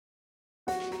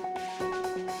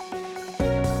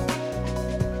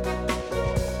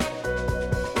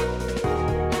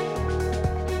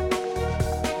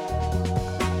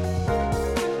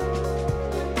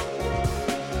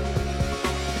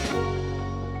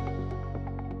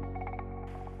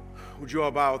Would you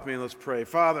all bow with me and let's pray.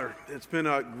 Father, it's been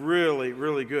really,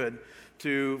 really good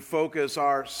to focus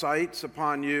our sights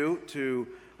upon you, to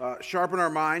sharpen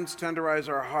our minds, tenderize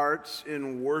our hearts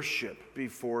in worship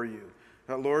before you.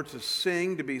 Lord, to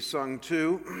sing, to be sung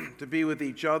to be with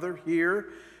each other here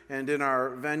and in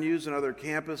our venues and other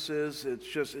campuses.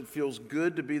 It feels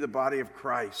good to be the body of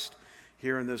Christ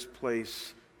here in this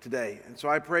place today. And so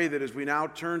I pray that as we now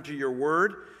turn to your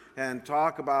word and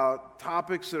talk about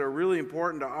topics that are really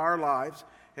important to our lives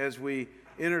as we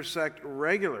intersect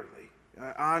regularly,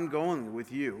 ongoingly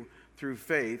with you through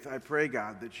faith, I pray,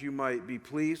 God, that you might be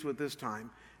pleased with this time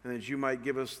and that you might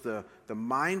give us the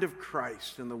mind of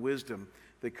Christ and the wisdom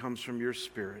that comes from your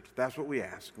Spirit. That's what we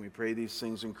ask, and we pray these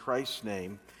things in Christ's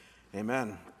name.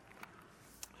 Amen.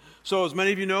 So as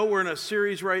many of you know, we're in a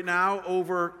series right now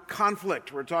over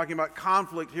conflict. We're talking about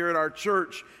conflict here at our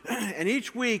church. And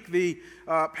each week, the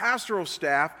pastoral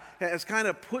staff has kind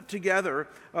of put together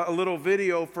a little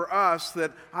video for us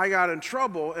that I got in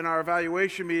trouble in our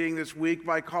evaluation meeting this week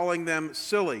by calling them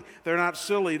silly. They're not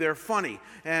silly, they're funny.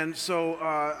 And so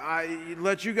I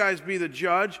let you guys be the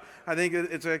judge. I think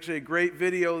it's actually a great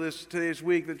video today's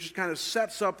week that just kind of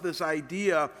sets up this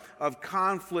idea of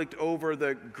conflict over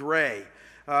the gray.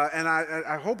 And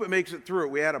I hope it makes it through.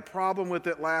 We had a problem with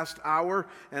it last hour,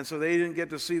 and so they didn't get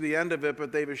to see the end of it,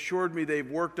 but they've assured me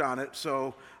they've worked on it.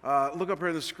 So look up here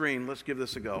on the screen. Let's give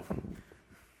this a go.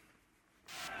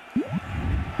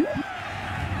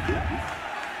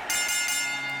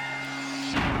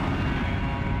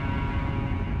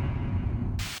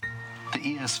 The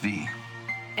ESV.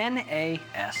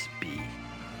 NASB.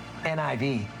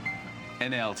 NIV.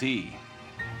 NLT.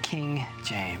 King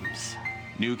James.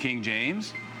 New King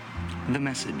James? The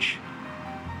Message.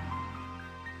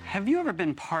 Have you ever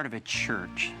been part of a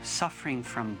church suffering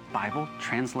from Bible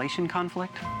translation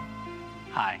conflict?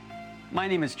 Hi, my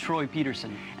name is Troy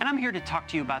Peterson, and I'm here to talk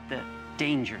to you about the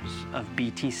dangers of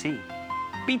BTC.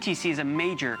 BTC is a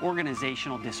major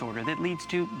organizational disorder that leads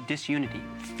to disunity,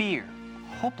 fear,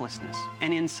 hopelessness,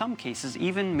 and in some cases,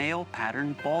 even male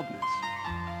pattern baldness.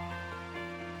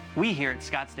 We here at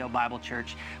Scottsdale Bible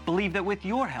Church believe that with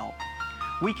your help,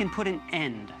 we can put an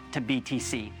end to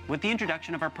BTC with the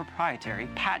introduction of our proprietary,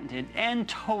 patented, and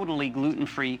totally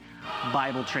gluten-free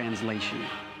Bible translation.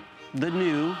 The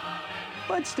new,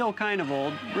 but still kind of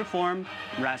old, Reformed,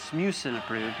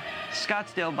 Rasmussen-approved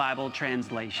Scottsdale Bible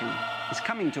translation is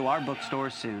coming to our bookstore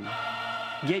soon.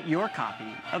 Get your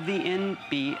copy of the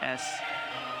NBS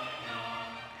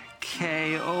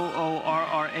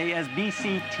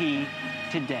KOORRASBCT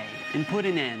today and put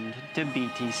an end to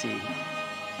BTC.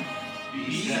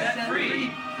 Be set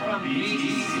free from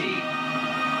BTC.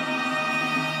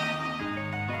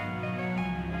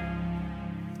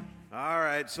 All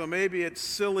right, so maybe it's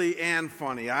silly and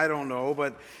funny, I don't know,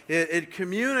 but it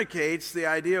communicates the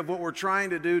idea of what we're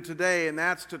trying to do today, and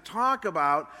that's to talk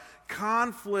about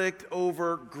conflict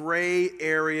over gray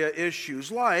area issues,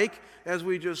 like, as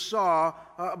we just saw,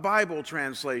 Bible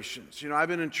translations. You know, I've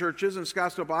been in churches, and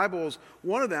Scottsdale Bible is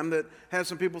one of them that has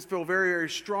some people feel very, very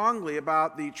strongly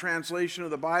about the translation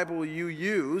of the Bible you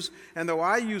use. And though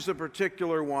I use a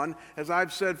particular one, as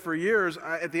I've said for years,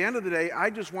 at the end of the day, I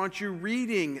just want you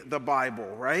reading the Bible,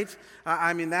 right?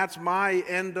 I mean, that's my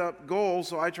end-up goal,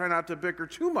 so I try not to bicker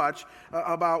too much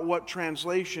about what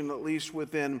translation, at least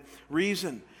within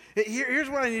reason. Here's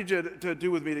what I need you to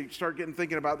do with me to start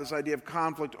thinking about this idea of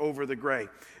conflict over the gray.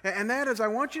 And that is, I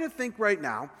want you to think right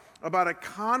now about a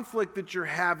conflict that you're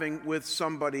having with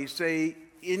somebody, say,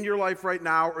 in your life right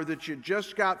now, or that you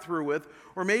just got through with,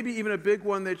 or maybe even a big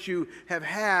one that you have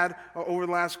had over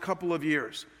the last couple of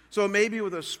years. So maybe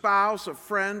with a spouse, a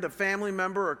friend, a family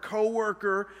member, a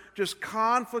coworker, just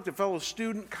conflict, a fellow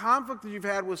student, conflict that you've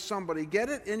had with somebody. Get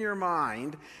it in your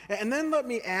mind. And then let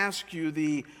me ask you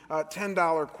the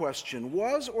 $10 question.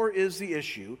 Was or is the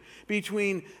issue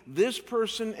between this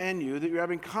person and you that you're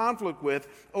having conflict with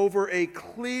over a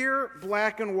clear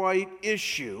black and white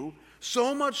issue,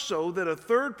 so much so that a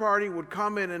third party would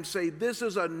come in and say, this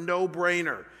is a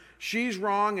no-brainer. She's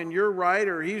wrong and you're right,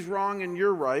 or he's wrong and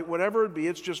you're right, whatever it be,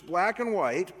 it's just black and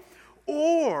white.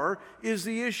 Or is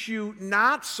the issue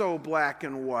not so black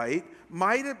and white?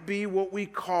 Might it be what we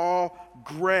call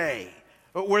gray?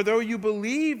 Where though you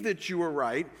believe that you are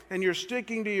right and you're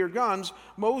sticking to your guns,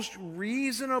 most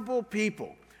reasonable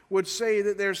people would say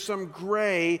that there's some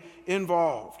gray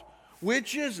involved.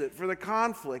 Which is it for the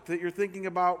conflict that you're thinking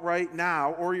about right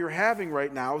now or you're having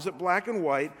right now? Is it black and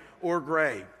white or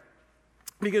gray?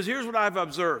 Because here's what I've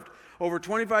observed over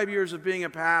 25 years of being a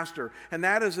pastor, and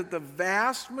that is that the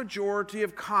vast majority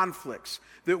of conflicts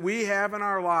that we have in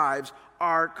our lives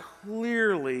are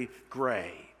clearly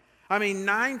gray. I mean,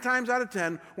 9 times out of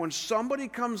 10, when somebody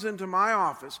comes into my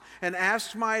office and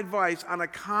asks my advice on a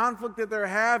conflict that they're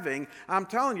having, I'm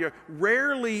telling you,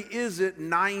 rarely is it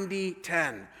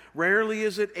 90-10. Rarely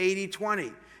is it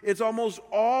 80-20. It's almost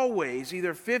always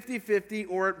either 50-50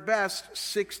 or at best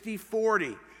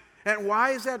 60-40. And why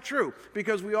is that true?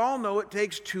 Because we all know it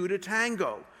takes 2 to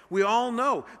tango. We all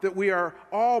know that we are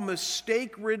all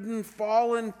mistake-ridden,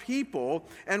 fallen people,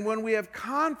 and when we have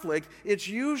conflict, it's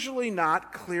usually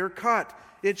not clear-cut.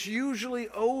 It's usually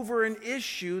over an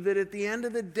issue that at the end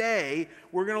of the day,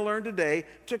 we're going to learn today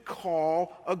to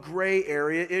call a gray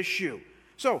area issue.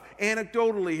 So,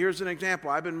 anecdotally, here's an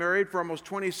example. I've been married for almost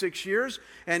 26 years,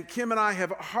 and Kim and I have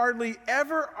hardly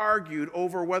ever argued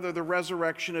over whether the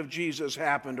resurrection of Jesus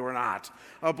happened or not,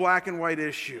 a black and white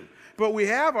issue. But we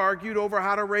have argued over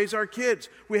how to raise our kids.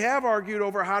 We have argued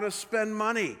over how to spend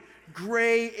money,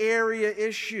 gray area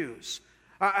issues.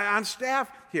 On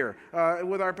staff here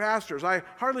with our pastors, I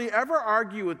hardly ever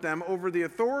argue with them over the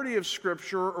authority of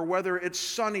Scripture or whether it's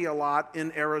sunny a lot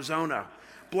in Arizona.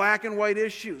 Black and white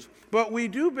issues. But we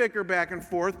do bicker back and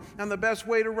forth on the best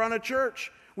way to run a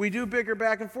church. We do bicker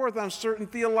back and forth on certain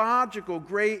theological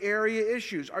gray area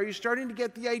issues. Are you starting to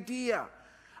get the idea?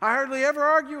 I hardly ever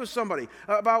argue with somebody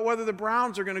about whether the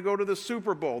Browns are going to go to the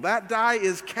Super Bowl. That die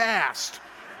is cast.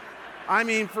 I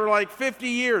mean, for like 50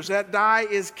 years, that die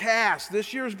is cast.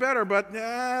 This year's better, but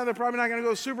they're probably not going to go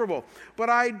to the Super Bowl. But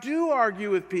I do argue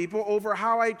with people over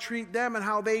how I treat them and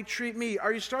how they treat me.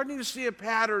 Are you starting to see a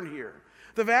pattern here?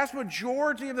 The vast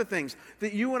majority of the things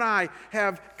that you and I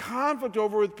have conflict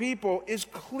over with people is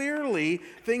clearly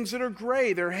things that are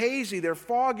gray, they're hazy, they're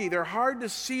foggy, they're hard to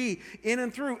see in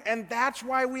and through, and that's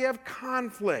why we have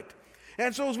conflict.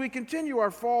 And so as we continue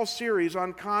our fall series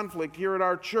on conflict here at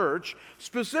our church,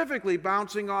 specifically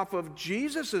bouncing off of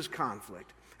Jesus'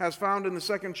 conflict, as found in the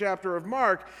 2nd chapter of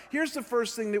Mark, here's the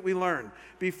first thing that we learn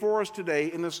before us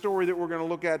today in the story that we're going to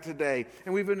look at today.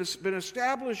 And we've been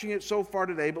establishing it so far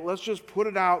today, but let's just put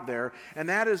it out there, and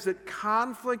that is that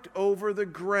conflict over the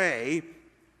gray,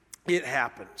 it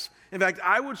happens. In fact,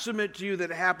 I would submit to you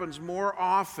that it happens more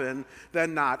often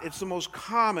than not. It's the most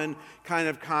common kind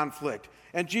of conflict.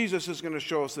 And Jesus is going to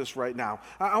show us this right now.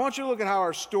 I want you to look at how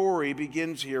our story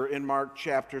begins here in Mark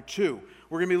chapter 2.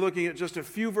 We're going to be looking at just a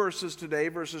few verses today,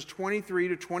 verses 23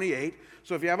 to 28.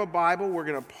 So if you have a Bible, we're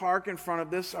going to park in front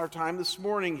of our time this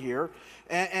morning here.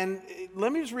 And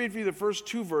let me just read for you the first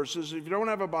 2 verses. If you don't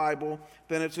have a Bible,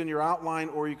 then it's in your outline,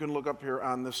 or you can look up here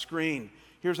on the screen.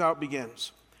 Here's how it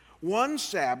begins. One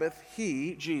Sabbath,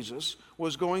 he, Jesus,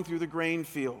 was going through the grain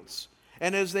fields.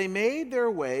 And as they made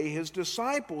their way, his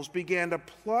disciples began to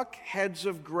pluck heads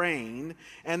of grain,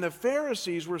 and the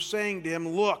Pharisees were saying to him,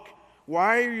 "Look,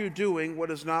 why are you doing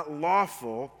what is not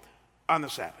lawful on the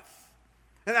Sabbath?"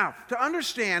 And now, to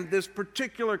understand this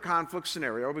particular conflict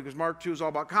scenario, because Mark 2 is all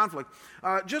about conflict,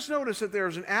 just notice that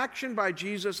there's an action by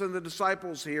Jesus and the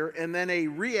disciples here, and then a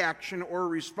reaction or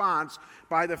response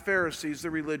by the Pharisees,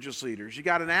 the religious leaders. You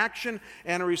got an action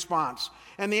and a response.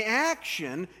 And the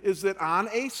action is that on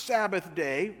a Sabbath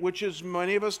day, which as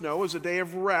many of us know is a day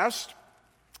of rest,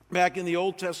 back in the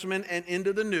Old Testament and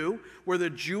into the New, where the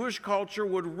Jewish culture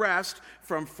would rest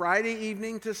from Friday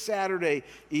evening to Saturday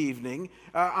evening.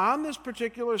 On this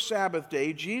particular Sabbath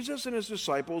day, Jesus and his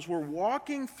disciples were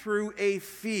walking through a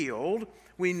field.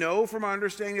 We know from our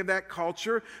understanding of that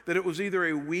culture that it was either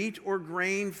a wheat or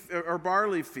grain or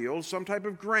barley field, some type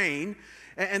of grain,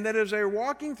 and that as they were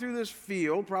walking through this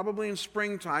field, probably in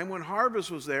springtime when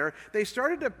harvest was there, they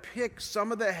started to pick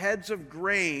some of the heads of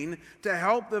grain to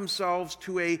help themselves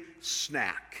to a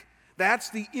snack. That's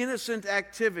the innocent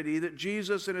activity that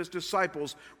Jesus and his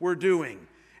disciples were doing.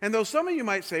 And though some of you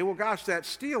might say, well, gosh, that's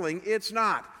stealing, it's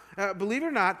not. Believe it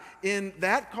or not, in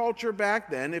that culture back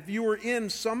then, if you were in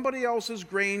somebody else's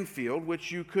grain field,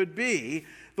 which you could be,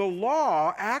 the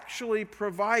law actually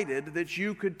provided that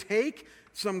you could take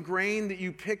some grain that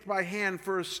you picked by hand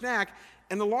for a snack,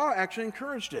 and the law actually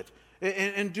encouraged it.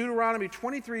 In Deuteronomy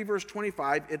 23, verse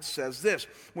 25, it says this: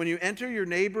 "When you enter your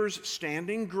neighbor's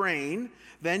standing grain,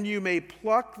 then you may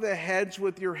pluck the heads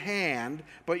with your hand,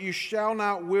 but you shall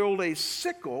not wield a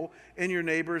sickle in your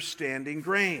neighbor's standing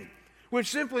grain." Which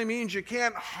simply means you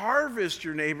can't harvest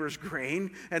your neighbor's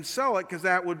grain and sell it, because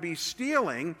that would be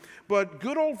stealing. But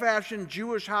good old-fashioned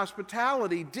Jewish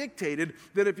hospitality dictated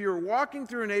that if you were walking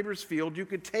through a neighbor's field, you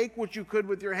could take what you could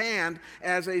with your hand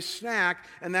as a snack,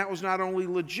 and that was not only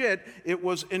legit, it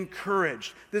was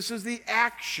encouraged. This is the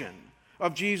action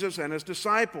of Jesus and his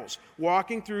disciples,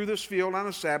 walking through this field on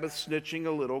a Sabbath, snitching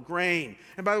a little grain.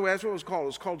 And by the way, that's what it was called. It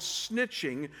was called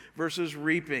snitching versus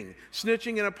reaping.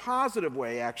 Snitching in a positive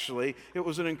way, actually. It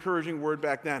was an encouraging word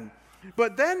back then.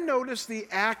 But then notice the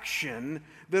action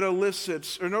that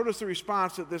elicits, or notice the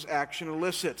response that this action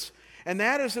elicits. And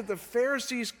that is that the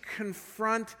Pharisees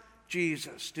confront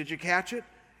Jesus. Did you catch it?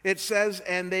 It says,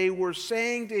 and they were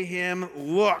saying to him,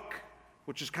 look,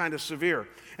 which is kind of severe.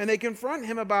 And they confront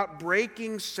him about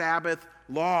breaking Sabbath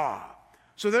law.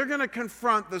 So they're going to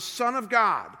confront the Son of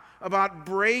God about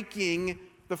breaking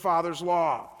the Father's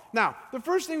law. Now, the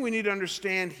first thing we need to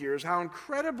understand here is how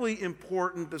incredibly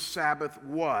important the Sabbath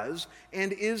was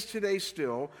and is today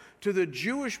still to the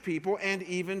Jewish people and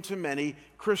even to many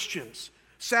Christians.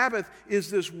 Sabbath is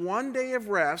this one day of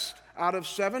rest out of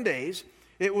 7 days.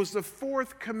 It was the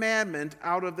fourth commandment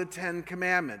out of the 10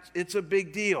 commandments. It's a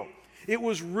big deal. It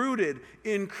was rooted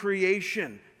in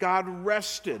creation. God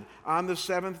rested on the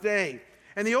seventh day.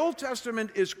 And the Old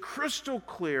Testament is crystal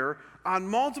clear on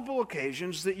multiple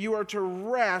occasions that you are to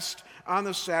rest on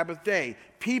the Sabbath day.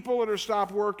 People that are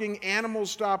stopped working,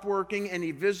 animals stop working,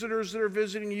 any visitors that are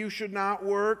visiting you should not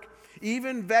work.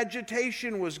 Even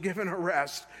vegetation was given a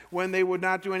rest when they would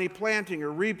not do any planting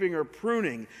or reaping or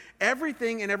pruning.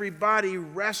 Everything and everybody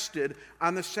rested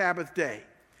on the Sabbath day.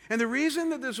 And the reason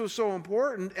that this was so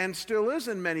important, and still is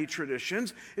in many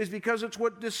traditions, is because it's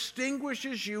what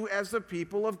distinguishes you as the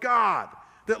people of God.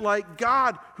 That like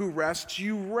God who rests,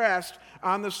 you rest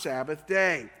on the Sabbath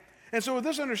day. And so with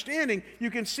this understanding,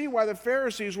 you can see why the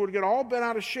Pharisees would get all bent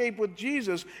out of shape with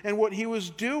Jesus and what he was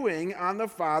doing on the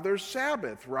Father's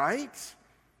Sabbath, right?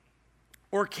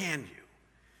 Or can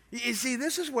you? You see,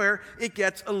 this is where it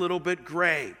gets a little bit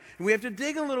gray. And we have to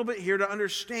dig a little bit here to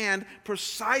understand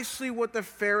precisely what the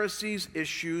Pharisees'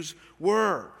 issues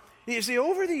were. You see,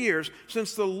 over the years,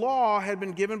 since the law had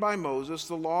been given by Moses,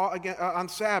 the law on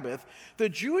Sabbath, the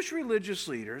Jewish religious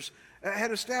leaders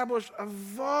had established a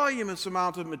voluminous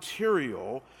amount of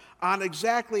material on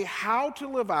exactly how to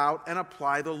live out and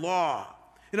apply the law.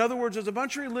 In other words, as a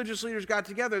bunch of religious leaders got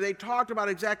together, they talked about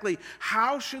exactly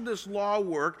how should this law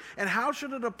work and how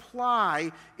should it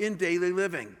apply in daily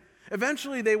living.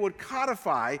 Eventually, they would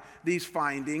codify these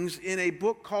findings in a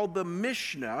book called the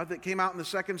Mishnah that came out in the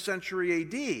 2nd century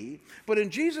AD. But in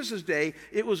Jesus' day,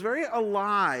 it was very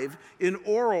alive in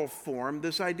oral form,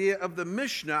 this idea of the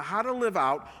Mishnah, how to live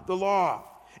out the law.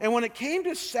 And when it came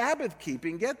to Sabbath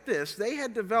keeping, get this, they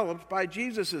had developed by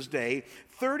Jesus' day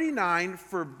 39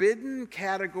 forbidden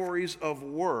categories of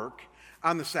work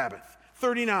on the Sabbath.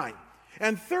 39.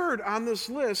 And third on this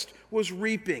list was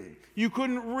reaping. You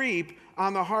couldn't reap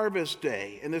on the harvest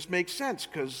day. And this makes sense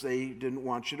because they didn't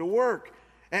want you to work.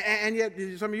 And yet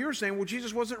some of you are saying, well,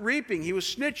 Jesus wasn't reaping. He was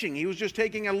snitching. He was just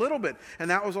taking a little bit.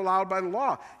 And that was allowed by the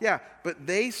law. Yeah, but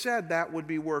they said that would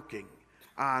be working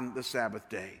on the Sabbath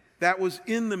day. That was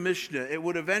in the Mishnah. It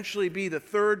would eventually be the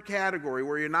third category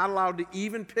where you're not allowed to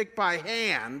even pick by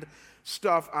hand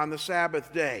stuff on the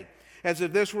Sabbath day. As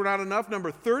if this were not enough,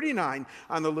 number 39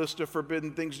 on the list of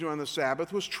forbidden things to do on the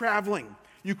Sabbath was traveling.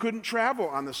 You couldn't travel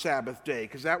on the Sabbath day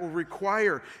because that would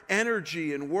require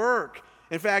energy and work.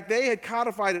 In fact, they had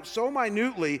codified it so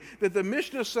minutely that the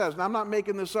Mishnah says, and I'm not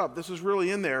making this up, this is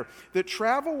really in there, that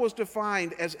travel was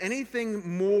defined as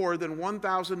anything more than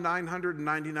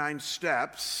 1,999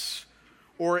 steps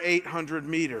or 800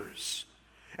 meters.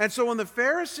 And so in the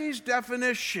Pharisees'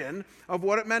 definition of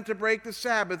what it meant to break the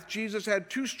Sabbath, Jesus had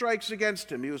two strikes against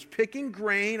him. He was picking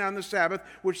grain on the Sabbath,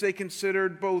 which they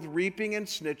considered both reaping and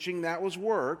snitching. That was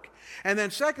work. And then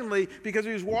secondly, because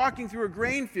he was walking through a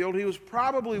grain field, he was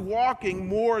probably walking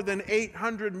more than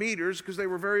 800 meters because they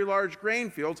were very large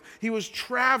grain fields. He was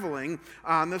traveling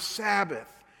on the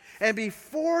Sabbath. And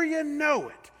before you know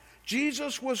it,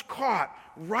 Jesus was caught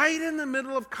right in the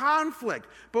middle of conflict.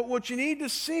 But what you need to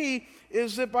see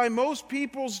is that by most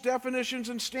people's definitions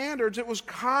and standards, it was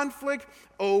conflict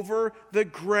over the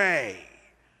gray.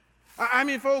 I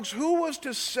mean, folks, who was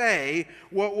to say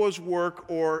what was work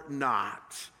or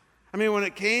not? I mean, when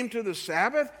it came to the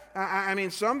Sabbath,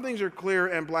 some things are clear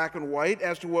and black and white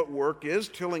as to what work is: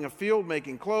 tilling a field,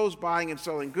 making clothes, buying and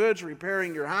selling goods,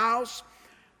 repairing your house.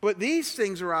 But these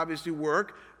things are obviously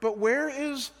work, but where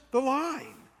is the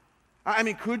line? I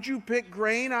mean, could you pick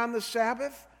grain on the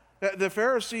Sabbath? The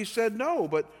Pharisees said no,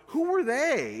 but who were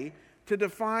they to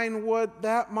define what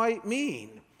that might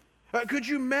mean? Could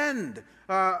you mend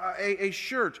a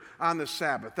shirt on the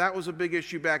Sabbath? That was a big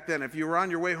issue back then. If you were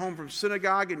on your way home from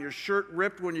synagogue and your shirt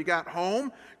ripped when you got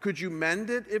home, could you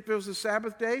mend it if it was a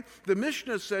Sabbath day? The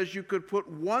Mishnah says you could put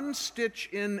one stitch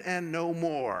in and no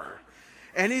more.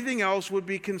 Anything else would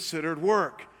be considered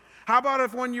work. How about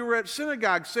if when you were at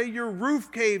synagogue, say your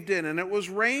roof caved in and it was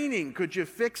raining, could you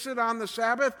fix it on the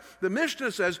Sabbath? The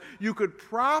Mishnah says you could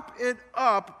prop it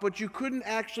up, but you couldn't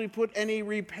actually put any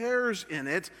repairs in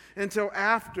it until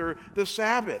after the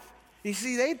Sabbath. You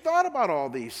see, they thought about all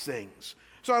these things.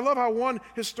 So I love how one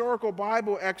historical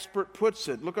Bible expert puts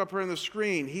it. Look up here on the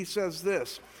screen. He says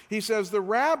this. He says, the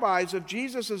rabbis of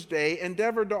Jesus' day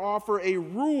endeavored to offer a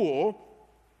rule,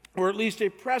 or at least a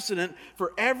precedent,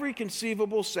 for every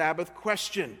conceivable Sabbath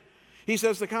question. He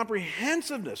says the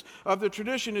comprehensiveness of the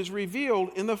tradition is revealed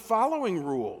in the following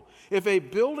rule. If a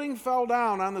building fell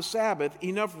down on the Sabbath,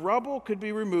 enough rubble could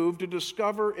be removed to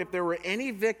discover if there were any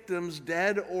victims,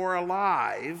 dead or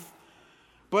alive.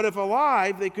 But if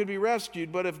alive, they could be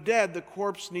rescued. But if dead, the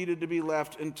corpse needed to be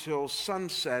left until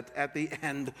sunset at the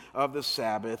end of the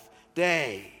Sabbath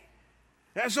day.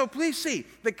 And so please see,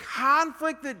 the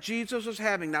conflict that Jesus was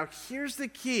having, now here's the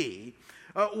key,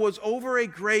 was over a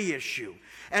gray issue.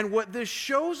 And what this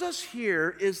shows us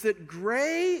here is that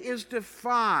gray is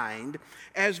defined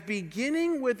as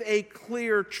beginning with a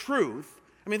clear truth.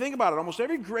 I mean, think about it. Almost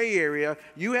every gray area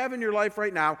you have in your life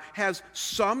right now has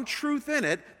some truth in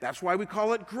it. That's why we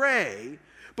call it gray.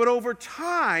 But over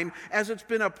time, as it's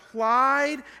been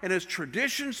applied and as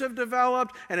traditions have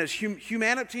developed and as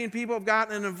humanity and people have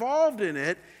gotten involved in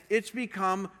it, it's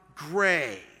become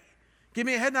gray. Give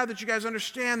me a head nod that you guys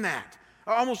understand that.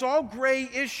 Almost all gray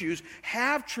issues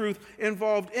have truth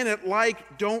involved in it,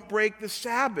 like don't break the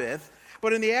Sabbath.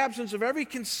 But in the absence of every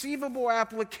conceivable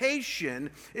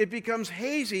application, it becomes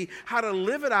hazy how to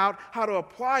live it out, how to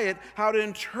apply it, how to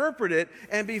interpret it.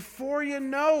 And before you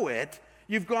know it,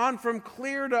 you've gone from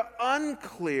clear to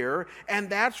unclear,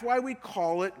 and that's why we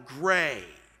call it gray.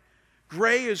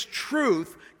 Gray is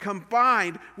truth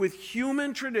combined with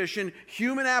human tradition,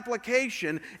 human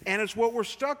application, and it's what we're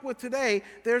stuck with today.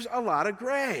 There's a lot of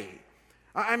gray.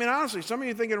 I mean, honestly, some of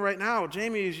you thinking right now,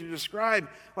 Jamie, as you describe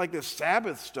like this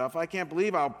Sabbath stuff, I can't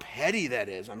believe how petty that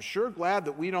is. I'm sure glad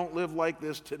that we don't live like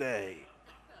this today.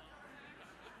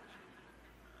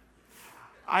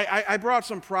 I brought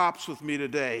some props with me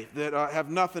today that have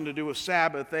nothing to do with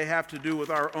Sabbath. They have to do with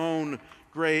our own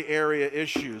gray area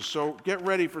issues. So get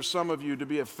ready for some of you to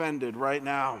be offended right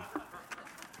now.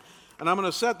 And I'm going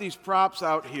to set these props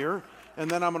out here,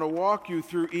 and then I'm going to walk you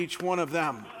through each one of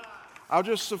them. I'll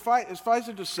just suffice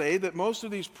it to say that most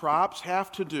of these props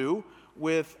have to do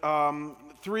with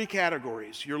three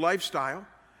categories: your lifestyle,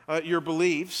 your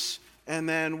beliefs, and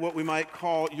then what we might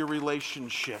call your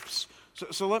relationships.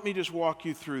 So let me just walk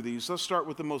you through these. Let's start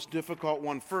with the most difficult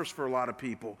one first for a lot of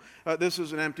people. This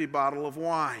is an empty bottle of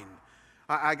wine.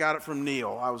 I got it from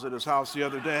Neil. I was at his house the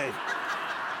other day.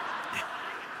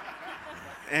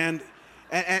 And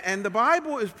the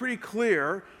Bible is pretty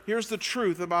clear. Here's the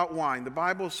truth about wine. The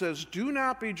Bible says, do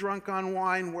not be drunk on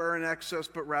wine where in excess,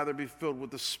 but rather be filled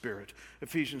with the Spirit.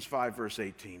 Ephesians 5, verse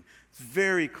 18. It's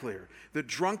very clear that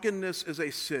drunkenness is a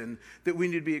sin, that we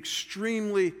need to be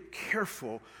extremely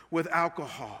careful with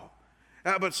alcohol.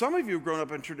 But some of you have grown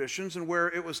up in traditions and where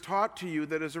it was taught to you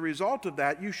that as a result of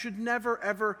that, you should never,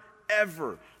 ever,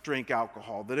 ever drink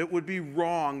alcohol, that it would be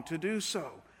wrong to do so.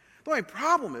 The only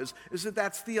problem is that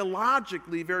that's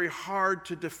theologically very hard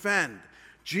to defend.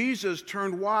 Jesus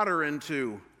turned water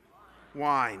into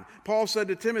wine. Paul said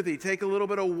to Timothy, take a little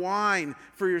bit of wine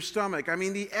for your stomach. I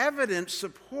mean, the evidence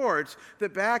supports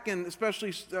that back in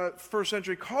especially first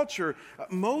century culture,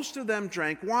 most of them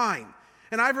drank wine.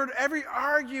 And I've heard every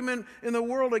argument in the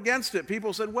world against it.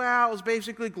 People said, well, it was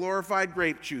basically glorified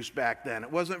grape juice back then.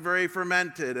 It wasn't very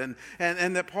fermented, and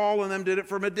that Paul and them did it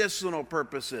for medicinal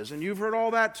purposes. And you've heard all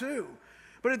that too.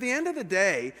 But at the end of the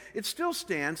day, it still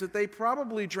stands that they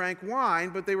probably drank wine,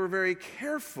 but they were very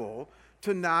careful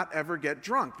to not ever get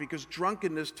drunk, because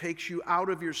drunkenness takes you out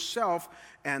of yourself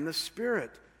and the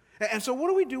Spirit. And so what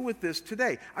do we do with this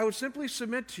today? I would simply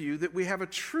submit to you that we have a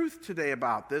truth today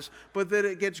about this, but that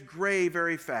it gets gray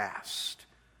very fast.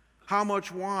 How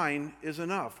much wine is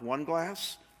enough? 1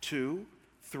 glass? 2?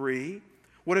 3?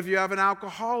 What if you have an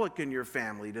alcoholic in your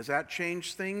family? Does that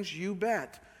change things? You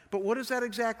bet. But what does that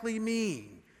exactly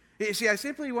mean? You see, I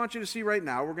simply want you to see right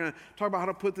now, we're going to talk about how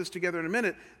to put this together in a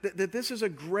minute, that this is a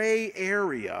gray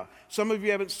area. Some of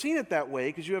you haven't seen it that way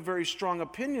because you have very strong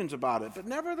opinions about it. But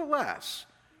nevertheless,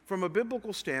 from a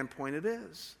biblical standpoint, it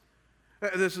is.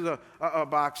 This is a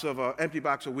box of empty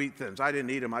box of Wheat Thins. I didn't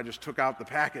eat them. I just took out the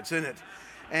packets in it.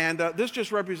 And this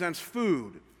just represents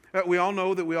food. We all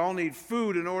know that we all need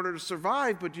food in order to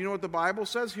survive, but do you know what the Bible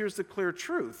says? Here's the clear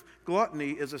truth.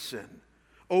 Gluttony is a sin.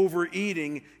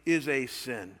 Overeating is a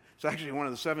sin. It's actually one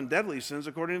of the 7 deadly sins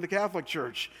according to the Catholic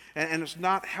Church. And it's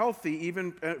not healthy,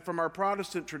 even from our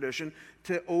Protestant tradition,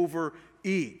 to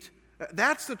overeat.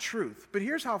 That's the truth. But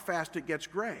here's how fast it gets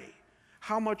gray.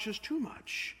 How much is too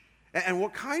much? And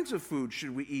what kinds of food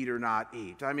should we eat or not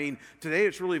eat? I mean, today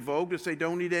it's really vogue to say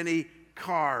don't eat any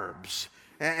carbs.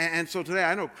 And so today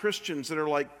I know Christians that are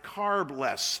like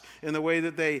carb-less in the way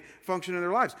that they function in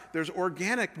their lives. There's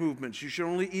organic movements. You should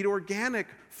only eat organic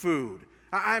food.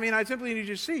 I mean, I simply need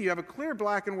you to see you have a clear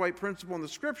black and white principle in the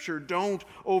Scripture, don't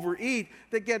overeat,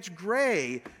 that gets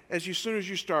gray as soon as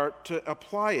you start to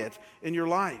apply it in your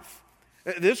life.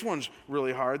 This one's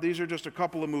really hard. These are just a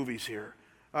couple of movies here.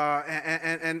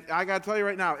 And I got to tell you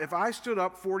right now, if I stood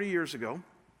up 40 years ago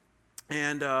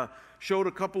and showed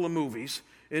a couple of movies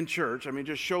in church, I mean,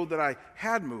 just showed that I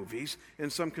had movies in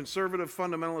some conservative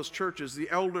fundamentalist churches, the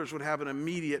elders would have an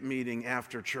immediate meeting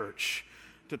after church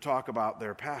to talk about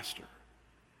their pastor.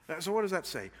 So what does that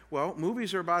say? Well,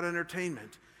 movies are about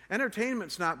entertainment.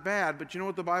 Entertainment's not bad, but you know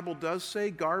what the Bible does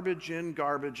say? Garbage in,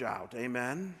 garbage out.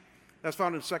 Amen? That's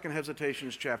found in 2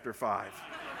 Hesitations chapter 5.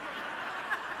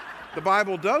 The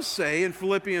Bible does say in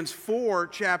Philippians 4,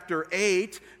 chapter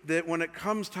 8, that when it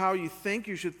comes to how you think,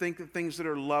 you should think of things that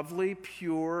are lovely,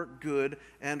 pure, good,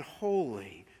 and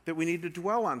holy, that we need to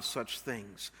dwell on such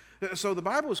things. So the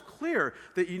Bible is clear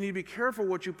that you need to be careful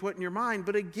what you put in your mind.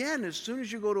 But again, as soon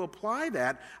as you go to apply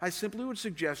that, I simply would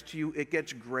suggest to you it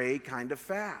gets gray kind of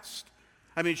fast.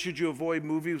 I mean, should you avoid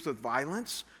movies with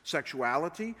violence,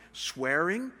 sexuality,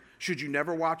 swearing? Should you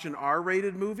never watch an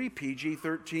R-rated movie,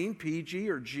 PG-13, PG,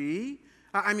 or G?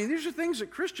 I mean, these are things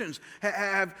that Christians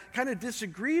have kind of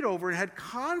disagreed over and had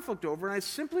conflict over, and I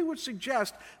simply would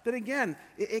suggest that, again,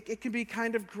 it can be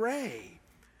kind of gray.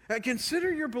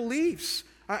 Consider your beliefs.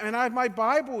 And I have my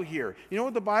Bible here. You know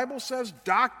what the Bible says?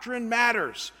 Doctrine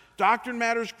matters. Doctrine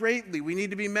matters greatly. We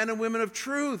need to be men and women of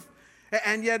truth.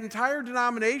 And yet entire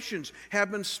denominations have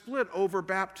been split over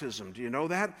baptism. Do you know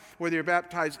that? Whether you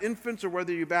baptize infants or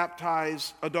whether you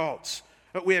baptize adults.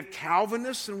 We have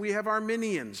Calvinists and we have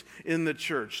Arminians in the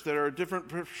church that are different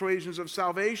persuasions of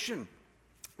salvation.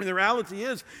 And the reality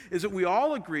is that we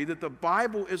all agree that the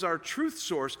Bible is our truth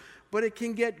source, but it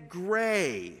can get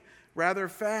gray rather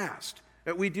fast.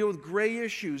 We deal with gray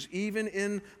issues even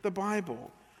in the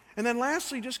Bible. And then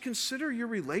lastly, just consider your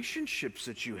relationships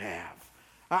that you have.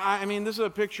 I mean, this is a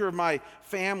picture of my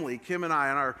family, Kim and I,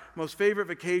 on our most favorite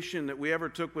vacation that we ever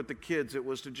took with the kids. It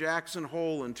was to Jackson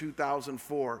Hole in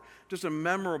 2004. Just a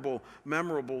memorable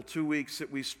 2 weeks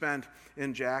that we spent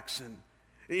in Jackson.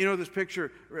 You know, this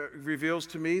picture reveals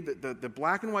to me that the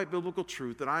black and white biblical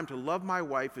truth that I'm to love my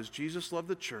wife as Jesus loved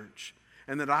the church,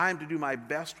 and that I am to do my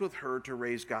best with her to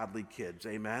raise godly kids.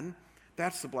 Amen?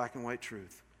 That's the black and white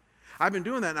truth. I've been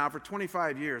doing that now for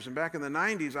 25 years, and back in the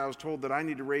 90s, I was told that I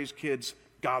need to raise kids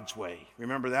God's way.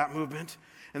 Remember that movement?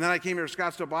 And then I came here to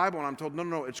Scottsdale Bible, and I'm told,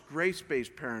 no, it's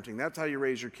grace-based parenting. That's how you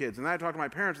raise your kids. And then I talked to my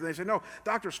parents, and they said, no,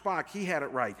 Dr. Spock, he had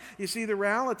it right. You see, the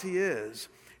reality is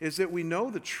that we know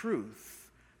the truth,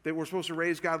 that we're supposed to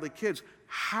raise godly kids.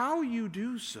 How you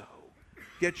do so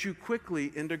gets you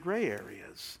quickly into gray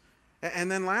areas.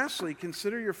 And then lastly,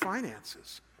 consider your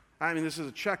finances. I mean, this is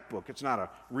a checkbook. It's not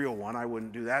a real one. I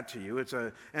wouldn't do that to you. It's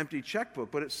an empty checkbook,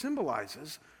 but it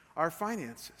symbolizes our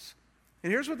finances.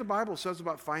 And here's what the Bible says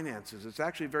about finances. It's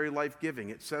actually very life-giving.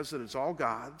 It says that it's all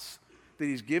God's, that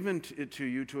He's given it to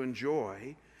you to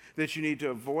enjoy, that you need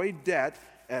to avoid debt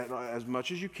as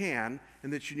much as you can,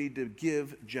 and that you need to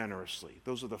give generously.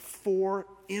 Those are the 4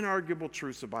 inarguable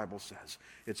truths the Bible says.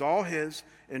 It's all His,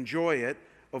 enjoy it,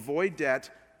 avoid debt,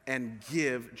 and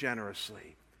give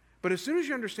generously. But as soon as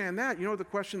you understand that, you know what the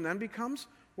question then becomes?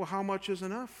 Well, how much is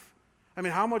enough? I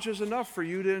mean, how much is enough for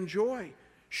you to enjoy?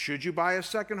 Should you buy a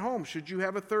second home? Should you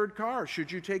have a third car?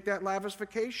 Should you take that lavish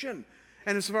vacation?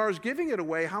 And as far as giving it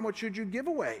away, how much should you give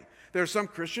away? There are some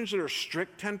Christians that are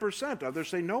strict 10%. Others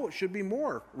say, no, it should be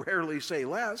more. Rarely say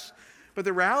less. But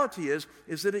the reality is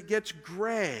that it gets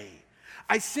gray.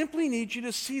 I simply need you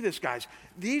to see this, guys.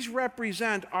 These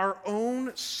represent our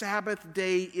own Sabbath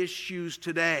day issues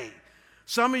today.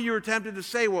 Some of you are tempted to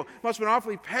say, well, it must have been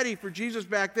awfully petty for Jesus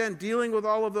back then dealing with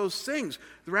all of those things.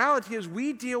 The reality is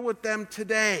we deal with them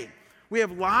today. We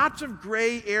have lots of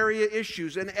gray area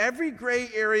issues, and every gray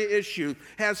area issue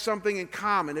has something in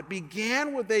common. It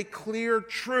began with a clear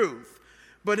truth,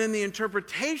 but in the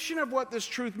interpretation of what this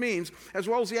truth means, as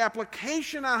well as the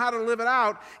application on how to live it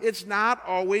out, it's not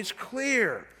always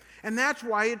clear. And that's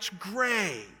why it's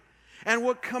gray. And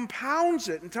what compounds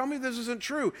it, and tell me this isn't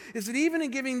true, is that even in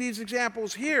giving these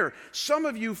examples here, some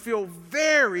of you feel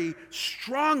very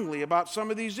strongly about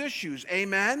some of these issues.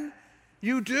 Amen?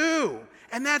 You do.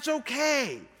 And that's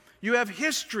okay. You have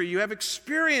history, you have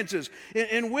experiences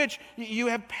in which you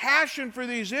have passion for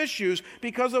these issues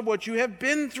because of what you have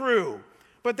been through.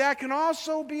 But that can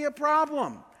also be a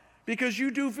problem because you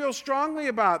do feel strongly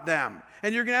about them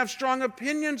and you're going to have strong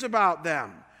opinions about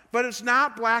them. But it's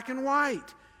not black and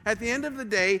white. At the end of the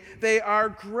day, they are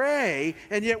gray,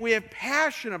 and yet we have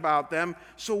passion about them.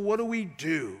 So what do we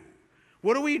do?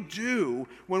 What do we do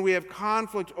when we have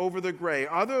conflict over the gray?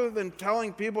 Other than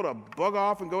telling people to bug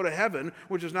off and go to heaven,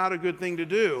 which is not a good thing to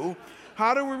do,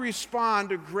 how do we respond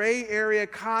to gray area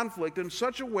conflict in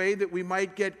such a way that we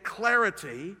might get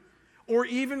clarity or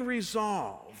even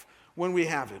resolve when we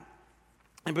have it?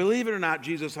 And believe it or not,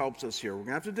 Jesus helps us here. We're going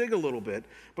to have to dig a little bit,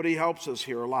 but he helps us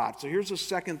here a lot. So here's the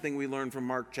second thing we learn from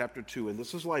Mark chapter 2, and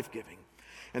this is life-giving.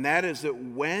 And that is that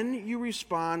when you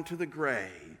respond to the gray,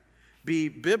 be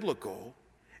biblical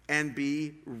and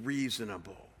be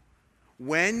reasonable.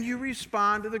 When you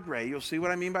respond to the gray, you'll see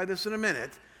what I mean by this in a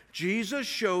minute, Jesus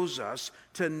shows us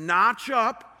to notch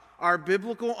up our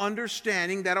biblical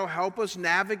understanding that'll help us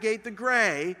navigate the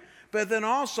gray, but then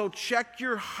also check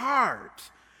your heart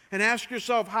and ask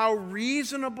yourself, how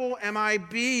reasonable am I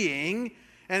being?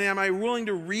 And am I willing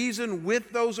to reason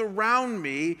with those around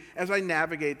me as I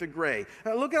navigate the gray?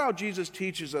 Now, look at how Jesus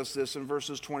teaches us this in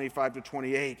verses 25 to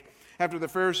 28. After the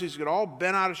Pharisees get all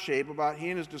bent out of shape about he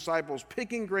and his disciples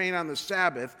picking grain on the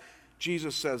Sabbath,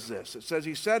 Jesus says this. It says,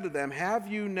 he said to them,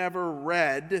 have you never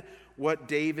read what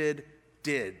David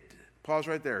did? Pause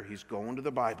right there. He's going to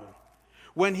the Bible.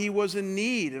 When he was in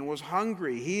need and was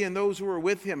hungry, he and those who were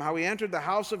with him, how he entered the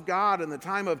house of God in the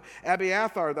time of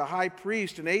Abiathar, the high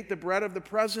priest, and ate the bread of the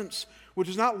presence, which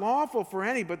is not lawful for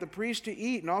any but the priest to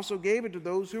eat, and also gave it to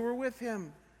those who were with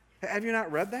him. Have you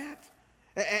not read that?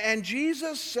 And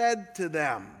Jesus said to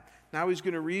them, now he's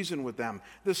going to reason with them,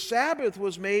 the Sabbath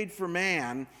was made for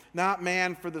man, not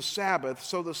man for the Sabbath,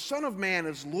 so the Son of Man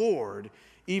is Lord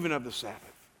even of the Sabbath.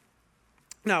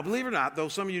 Now, believe it or not, though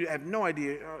some of you have no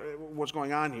idea what's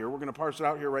going on here, we're going to parse it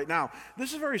out here right now.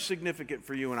 This is very significant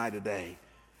for you and I today.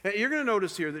 You're going to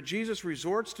notice here that Jesus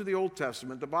resorts to the Old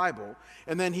Testament, the Bible,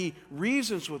 and then he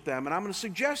reasons with them. And I'm going to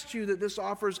suggest to you that this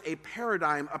offers a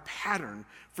paradigm, a pattern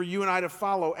for you and I to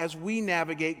follow as we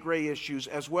navigate gray issues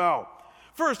as well.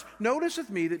 First, notice with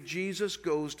me that Jesus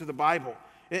goes to the Bible.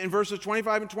 In verses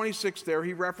 25 and 26 there,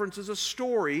 he references a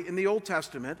story in the Old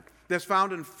Testament that's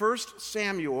found in 1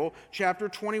 Samuel chapter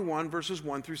 21, verses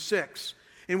 1 through 6,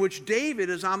 in which David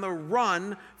is on the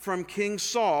run from King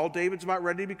Saul. David's about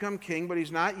ready to become king, but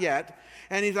he's not yet.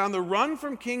 And he's on the run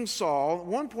from King Saul. At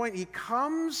one point, he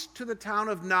comes to the town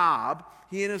of Nob,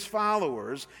 he and his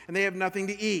followers, and they have nothing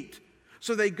to eat.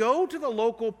 So they go to the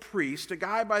local priest, a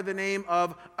guy by the name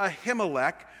of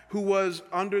Ahimelech, who was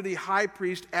under the high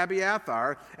priest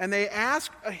Abiathar, and they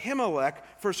ask Ahimelech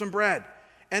for some bread.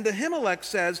 And Ahimelech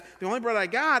says, the only bread I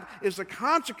got is the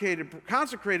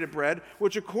consecrated bread,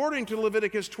 which according to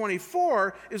Leviticus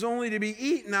 24 is only to be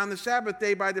eaten on the Sabbath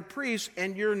day by the priests,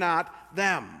 and you're not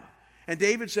them. And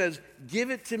David says,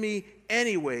 give it to me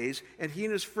anyways, and he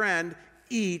and his friend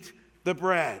eat the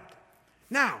bread.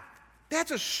 Now,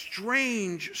 that's a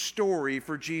strange story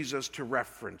for Jesus to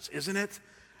reference, isn't it?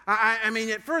 I mean,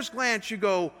 at first glance you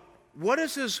go, what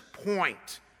is his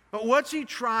point? What's he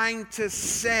trying to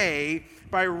say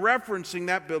by referencing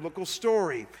that biblical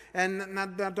story? And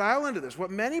now dial into this. What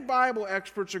many Bible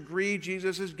experts agree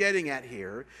Jesus is getting at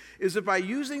here is that by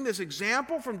using this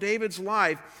example from David's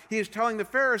life, he is telling the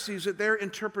Pharisees that their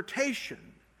interpretation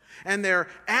and their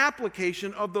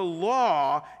application of the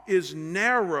law is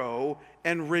narrow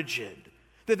and rigid.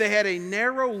 That they had a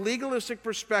narrow legalistic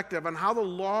perspective on how the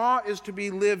law is to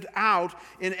be lived out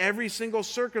in every single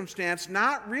circumstance,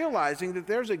 not realizing that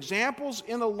there's examples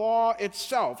in the law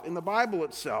itself, in the Bible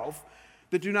itself,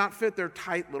 that do not fit their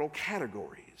tight little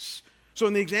categories. So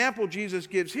in the example Jesus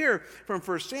gives here from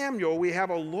 1 Samuel, we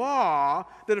have a law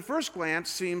that at first glance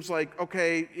seems like,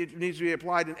 okay, it needs to be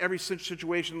applied in every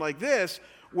situation like this,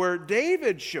 where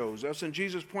David shows us, and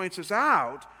Jesus points us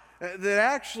out, that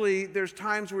actually there's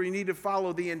times where you need to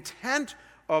follow the intent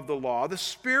of the law, the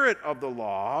spirit of the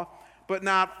law, but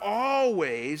not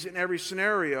always in every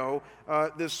scenario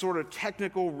this sort of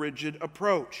technical, rigid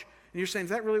approach. And you're saying, is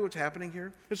that really what's happening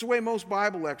here? It's the way most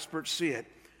Bible experts see it.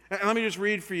 And let me just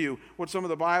read for you what some of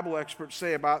the Bible experts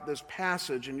say about this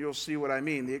passage, and you'll see what I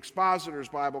mean. The Expositor's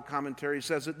Bible Commentary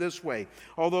says it this way: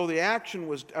 although the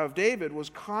action of David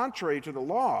was contrary to the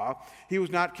law, he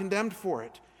was not condemned for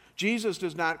it. Jesus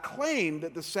does not claim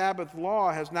that the Sabbath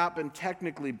law has not been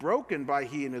technically broken by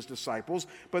he and his disciples,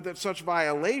 but that such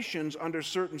violations under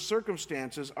certain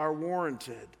circumstances are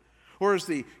warranted. Or as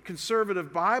the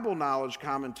Conservative Bible Knowledge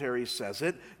Commentary says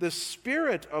it, the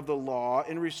spirit of the law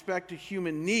in respect to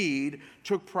human need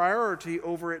took priority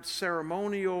over its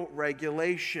ceremonial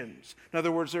regulations. In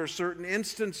other words, there are certain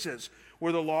instances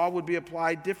where the law would be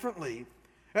applied differently.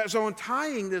 So in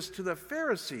tying this to the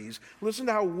Pharisees, listen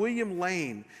to how William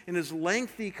Lane, in his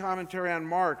lengthy commentary on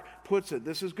Mark, puts it.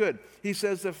 This is good. He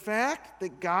says, the fact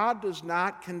that God does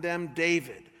not condemn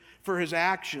David for his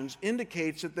actions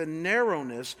indicates that the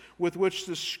narrowness with which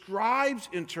the scribes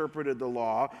interpreted the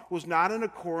law was not in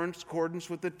accordance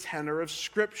with the tenor of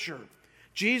Scripture.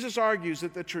 Jesus argues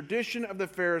that the tradition of the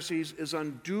Pharisees is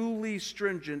unduly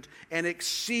stringent and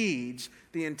exceeds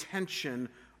the intention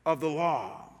of the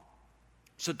law.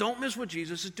 So don't miss what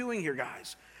Jesus is doing here,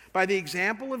 guys. By the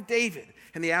example of David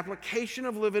and the application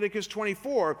of Leviticus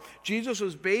 24, Jesus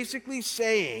was basically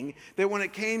saying that when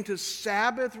it came to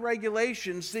Sabbath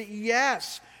regulations, that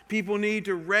yes, people need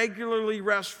to regularly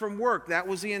rest from work. That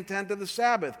was the intent of the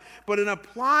Sabbath. But in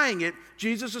applying it,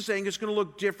 Jesus is saying it's going to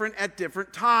look different at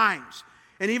different times.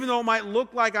 And even though it might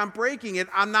look like I'm breaking it,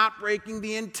 I'm not breaking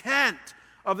the intent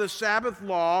of the Sabbath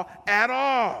law at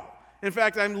all. In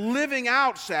fact, I'm living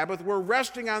out Sabbath. We're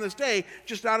resting on this day,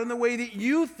 just not in the way that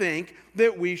you think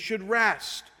that we should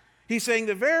rest. He's saying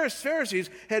the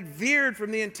Pharisees had veered from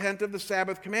the intent of the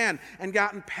Sabbath command and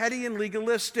gotten petty and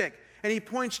legalistic. And he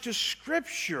points to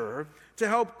Scripture to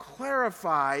help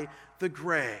clarify the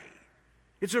gray.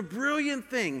 It's a brilliant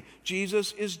thing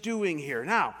Jesus is doing here.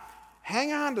 Now,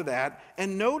 hang on to that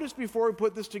and notice before we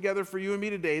put this together for you and me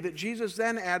today that Jesus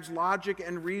then adds logic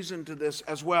and reason to this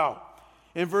as well.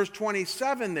 In verse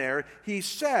 27 there, he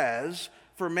says,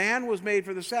 for man was made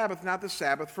for the Sabbath, not the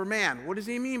Sabbath for man. What does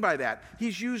he mean by that?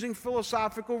 He's using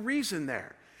philosophical reason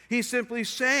there. He's simply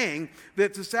saying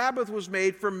that the Sabbath was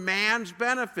made for man's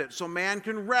benefit, so man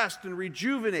can rest and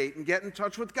rejuvenate and get in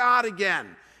touch with God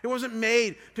again. It wasn't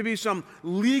made to be some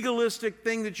legalistic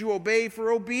thing that you obey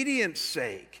for obedience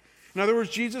sake. In other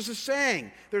words, Jesus is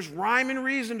saying there's rhyme and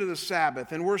reason to the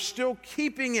Sabbath, and we're still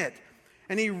keeping it.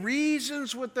 And he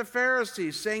reasons with the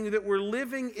Pharisees, saying that we're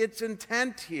living its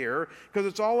intent here because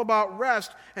it's all about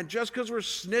rest. And just because we're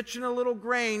snitching a little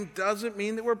grain doesn't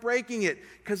mean that we're breaking it,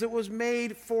 because it was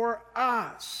made for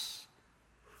us.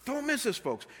 Don't miss this,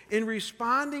 folks. In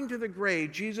responding to the gray,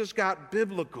 Jesus got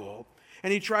biblical,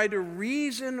 and he tried to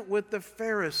reason with the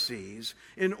Pharisees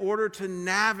in order to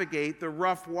navigate the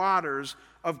rough waters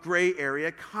of gray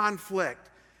area conflict.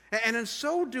 And in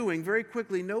so doing, very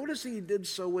quickly, notice he did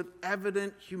so with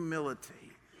evident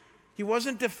humility. He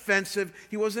wasn't defensive.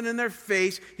 He wasn't in their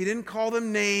face. He didn't call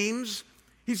them names.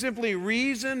 He simply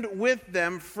reasoned with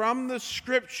them from the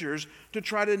Scriptures to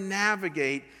try to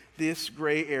navigate this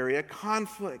gray area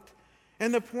conflict.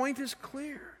 And the point is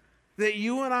clear, that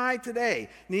you and I today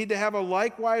need to have a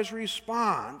likewise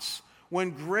response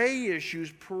when gray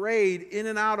issues parade in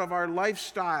and out of our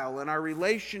lifestyle and our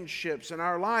relationships and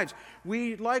our lives.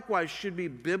 We likewise should be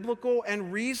biblical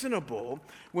and reasonable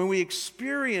when we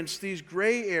experience these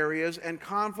gray areas and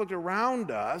conflict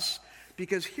around us,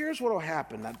 because here's what will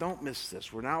happen. Now, don't miss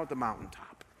this. We're now at the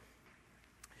mountaintop.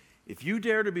 If you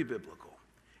dare to be biblical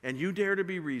and you dare to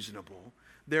be reasonable,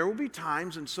 there will be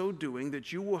times in so doing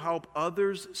that you will help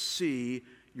others see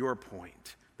your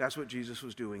point. That's what Jesus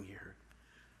was doing here.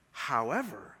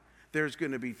 However, there's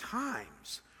going to be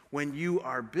times when you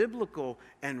are biblical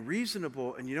and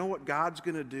reasonable, and you know what God's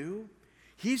going to do?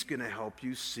 He's going to help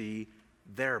you see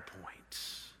their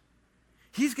points.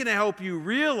 He's going to help you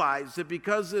realize that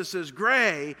because this is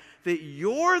gray, that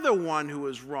you're the one who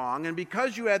is wrong, and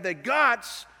because you had the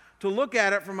guts to look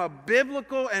at it from a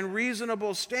biblical and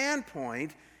reasonable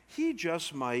standpoint, he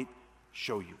just might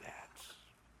show you that.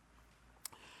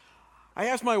 I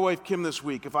asked my wife, Kim, this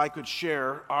week if I could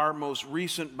share our most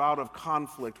recent bout of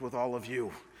conflict with all of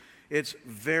you. It's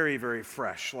very, very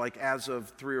fresh, like as of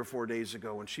 3 or 4 days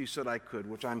ago, and she said I could,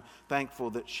 which I'm thankful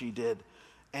that she did.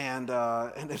 And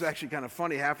it's actually kind of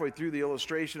funny, halfway through the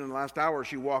illustration in the last hour,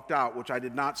 she walked out, which I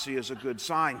did not see as a good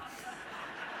sign.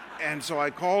 And so I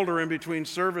called her in between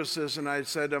services, and I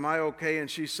said, am I okay? And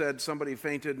she said somebody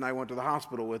fainted, and I went to the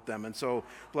hospital with them. And so,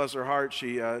 bless her heart,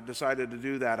 she decided to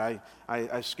do that.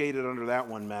 I skated under that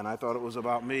one, man. I thought it was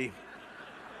about me.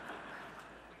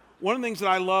 One of the things that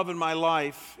I love in my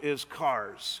life is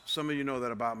cars. Some of you know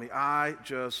that about me. I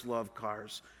just love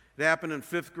cars. It happened in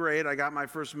 5th grade. I got my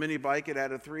first mini bike. It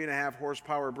had a 3.5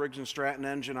 horsepower Briggs & Stratton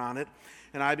engine on it.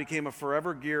 And I became a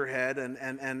forever gearhead.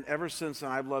 And ever since then,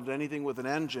 I've loved anything with an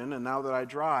engine. And now that I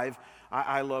drive,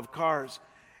 I love cars.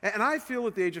 And I feel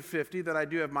at the age of 50 that I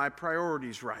do have my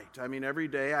priorities right. I mean, every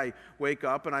day I wake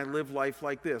up and I live life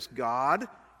like this. God,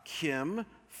 Kim,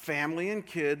 family and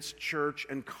kids, church,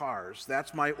 and cars.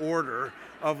 That's my order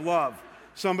of love.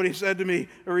 Somebody said to me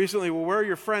recently, well, where are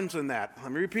your friends in that?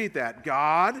 Let me repeat that.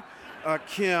 God,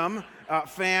 Kim,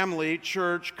 family,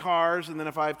 church, cars, and then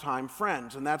if I have time,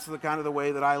 friends. And that's the kind of the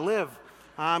way that I live.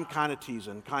 I'm kind of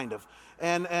teasing, kind of.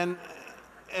 And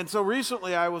so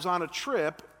recently I was on a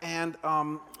trip, and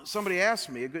somebody asked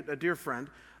me, a dear friend,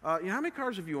 how many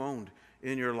cars have you owned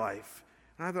in your life?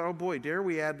 And I thought, oh boy, dare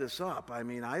we add this up? I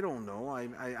mean, I don't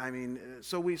know.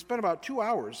 So we spent about 2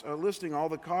 hours listing all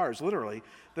the cars, literally,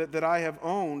 that I have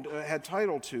owned, had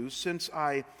title to since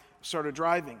I started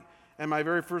driving. And my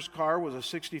very first car was a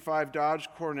 65 Dodge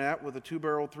Corvette with a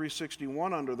 2-barrel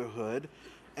 361 under the hood.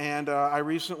 And I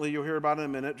recently, you'll hear about in a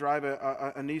minute, drive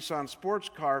a Nissan sports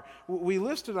car. We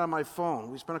listed on my phone,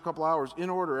 we spent a couple hours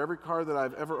in order, every car that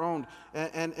I've ever owned.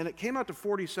 And it came out to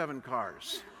 47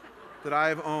 cars that I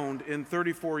have owned in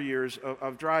 34 years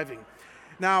of driving.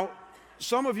 Now,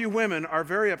 some of you women are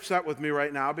very upset with me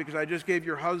right now because I just gave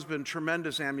your husband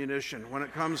tremendous ammunition when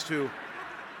it comes to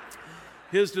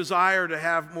his desire to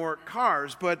have more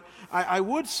cars. But I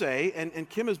would say, and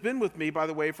Kim has been with me, by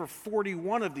the way, for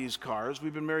 41 of these cars.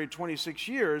 We've been married 26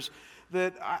 years.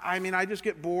 That, I just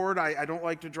get bored. I don't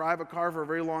like to drive a car for a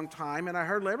very long time, and I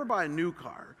hardly ever buy a new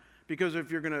car. Because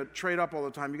if you're going to trade up all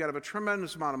the time, you've got to have a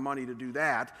tremendous amount of money to do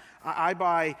that. I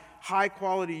buy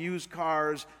high-quality used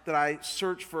cars that I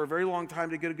search for a very long time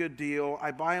to get a good deal.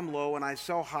 I buy them low and I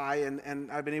sell high, and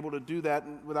I've been able to do that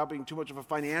without being too much of a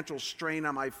financial strain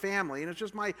on my family, and it's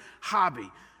just my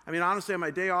hobby. I mean, honestly, on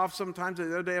my day off, sometimes the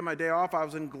other day on my day off, I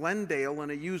was in Glendale in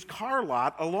a used car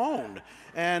lot alone.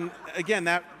 And again,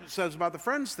 that says about the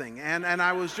friends thing. And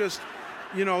I was just...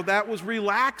 that was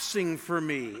relaxing for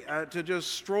me to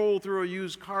just stroll through a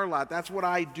used car lot. That's what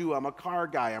I do. I'm a car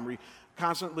guy. I'm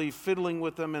constantly fiddling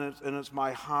with them, and it's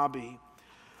my hobby.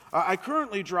 I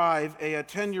currently drive a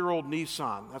 10-year-old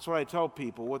Nissan. That's what I tell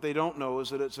people. What they don't know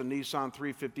is that it's a Nissan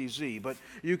 350Z, but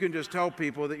you can just tell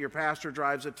people that your pastor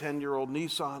drives a 10-year-old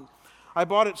Nissan. I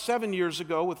bought it 7 years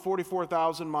ago with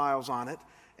 44,000 miles on it.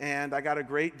 And I got a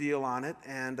great deal on it,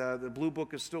 and the Blue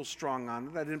Book is still strong on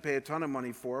it. I didn't pay a ton of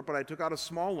money for it, but I took out a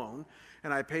small loan,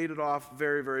 and I paid it off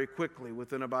very, very quickly,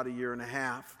 within about a year and a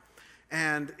half.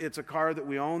 And it's a car that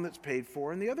we own that's paid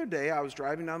for. And the other day, I was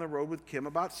driving down the road with Kim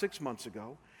about 6 months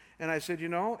ago, and I said,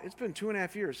 it's been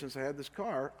 2.5 years since I had this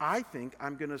car. I think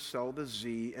I'm going to sell the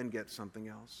Z and get something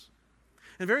else.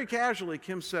 And very casually,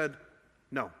 Kim said,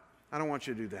 no, I don't want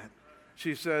you to do that.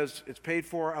 She says, it's paid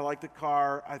for, I like the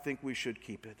car, I think we should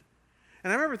keep it.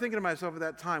 And I remember thinking to myself at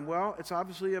that time, well, it's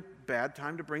obviously a bad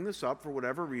time to bring this up for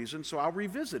whatever reason, so I'll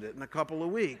revisit it in a couple of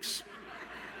weeks.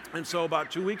 And so about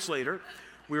 2 weeks later,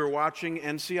 we were watching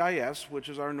NCIS, which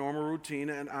is our normal routine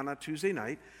on a Tuesday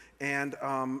night, and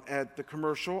at the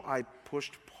commercial, I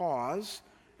pushed pause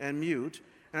and mute,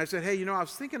 and I said, hey, I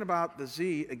was thinking about the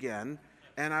Z again,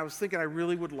 and I was thinking I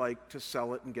really would like to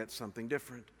sell it and get something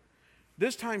different.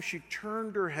 This time she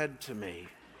turned her head to me,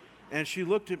 and she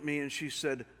looked at me and she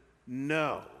said,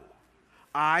 no,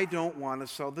 I don't want to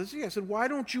sell the Z. I said, why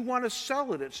don't you want to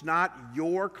sell it? It's not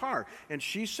your car. And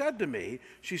she said to me,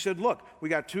 look, we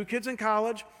got 2 kids in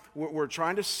college. We're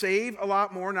trying to save a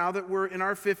lot more now that we're in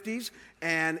our 50s,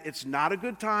 and it's not a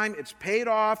good time. It's paid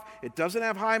off. It doesn't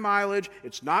have high mileage.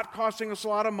 It's not costing us a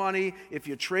lot of money. If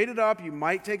you trade it up, you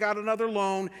might take out another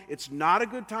loan. It's not a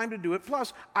good time to do it.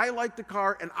 Plus, I like the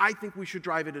car, and I think we should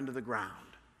drive it into the ground.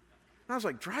 And I was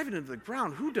like, drive it into the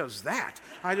ground? Who does that?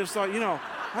 I just thought,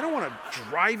 I don't want to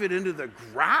drive it into the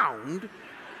ground.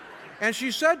 And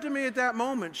she said to me at that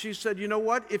moment, she said, you know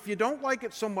what, if you don't like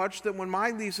it so much that when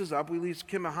my lease is up, we leased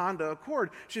Kim a Honda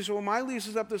Accord. She said, when my lease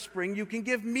is up this spring, you can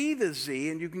give me the Z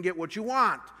and you can get what you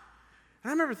want. And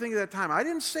I remember thinking at that time, I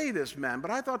didn't say this, men, but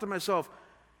I thought to myself,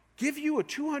 give you a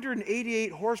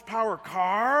 288 horsepower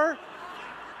car?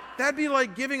 That'd be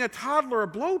like giving a toddler a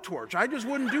blowtorch. I just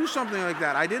wouldn't do something like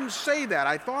that. I didn't say that.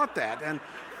 I thought that.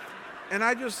 And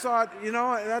I just thought,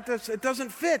 it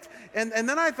doesn't fit. And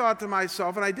then I thought to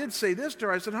myself, and I did say this to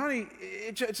her, I said, honey,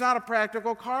 it's not a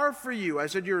practical car for you. I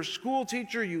said, you're a school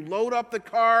teacher, you load up the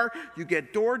car, you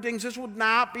get door dings. This would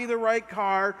not be the right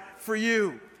car for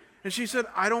you. And she said,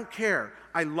 I don't care.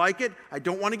 I like it. I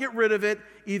don't want to get rid of it.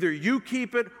 Either you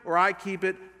keep it or I keep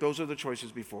it. Those are the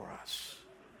choices before us.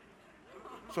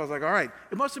 So I was like, all right,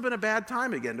 it must have been a bad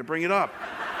time again to bring it up.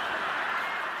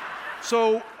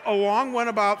 So along went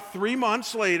about 3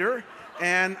 months later,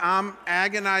 and I'm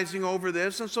agonizing over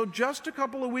this. And so just a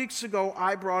couple of weeks ago,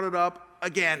 I brought it up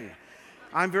again.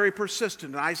 I'm very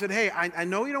persistent. And I said, hey, I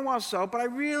know you don't want to sell it, but I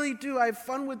really do. I have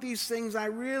fun with these things. I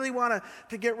really want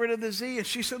to get rid of the Z. And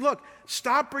she said, look,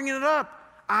 stop bringing it up.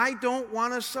 I don't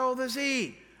want to sell the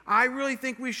Z. I really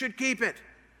think we should keep it.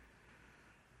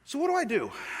 So what do I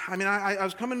do? I mean, I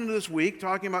was coming into this week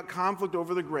talking about conflict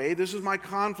over the gray. This is my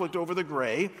conflict over the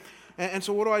gray. And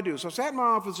so what do? So I sat in my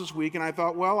office this week and I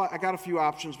thought, well, I got a few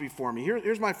options before me.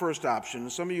 Here's my first option.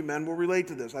 Some of you men will relate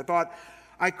to this. I thought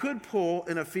I could pull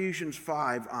an Ephesians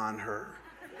 5 on her.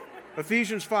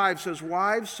 Ephesians 5 says,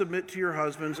 wives, submit to your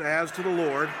husbands as to the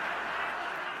Lord.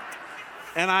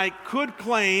 And I could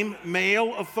claim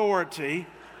male authority,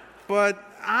 but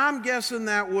I'm guessing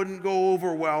that wouldn't go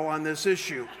over well on this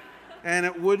issue. And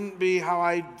it wouldn't be how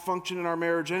I function in our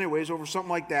marriage anyways over something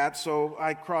like that, so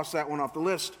I crossed that one off the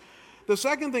list. The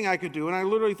second thing I could do, and I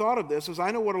literally thought of this, is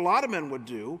I know what a lot of men would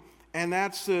do, and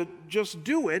that's to just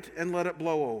do it and let it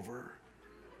blow over.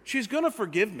 She's going to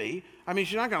forgive me. I mean,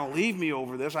 she's not going to leave me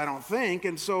over this, I don't think.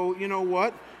 And so, you know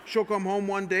what? She'll come home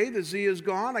one day, the Z is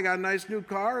gone, I got a nice new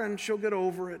car, and she'll get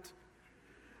over it.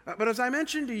 But as I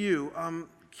mentioned to you,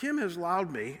 Kim has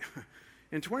allowed me,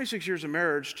 in 26 years of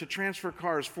marriage, to transfer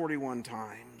cars 41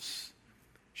 times.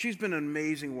 She's been an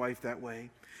amazing wife that way.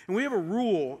 And we have a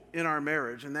rule in our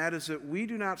marriage, and that is that we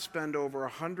do not spend over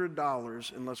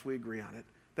 $100 unless we agree on it.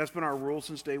 That's been our rule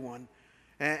since day one.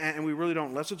 And we really don't,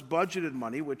 unless it's budgeted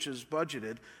money, which is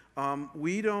budgeted,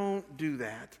 we don't do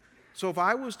that. So if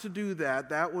I was to do that,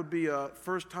 that would be a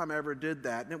first time I ever did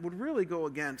that, and it would really go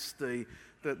against the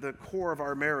core of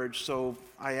our marriage, so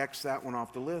I X'd that one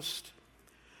off the list.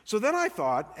 So then I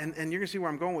thought, and you're going to see where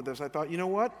I'm going with this, I thought, you know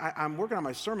what? I'm working on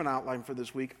my sermon outline for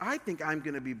this week. I think I'm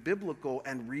going to be biblical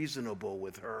and reasonable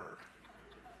with her.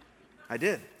 I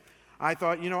did. I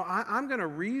thought, you know, I'm going to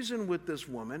reason with this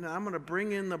woman, and I'm going to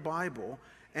bring in the Bible,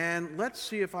 and let's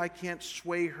see if I can't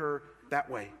sway her that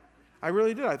way. I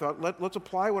really did. I thought, let's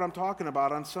apply what I'm talking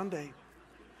about on Sunday.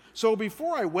 So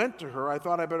before I went to her, I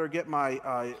thought I better get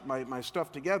my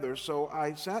stuff together. So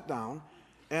I sat down,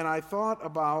 and I thought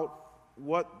about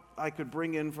what I could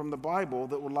bring in from the Bible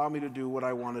that would allow me to do what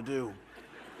I want to do.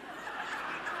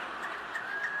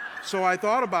 So I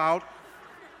thought about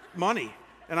money.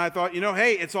 And I thought, you know,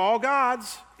 hey, it's all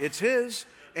God's. It's His.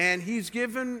 And He's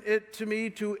given it to me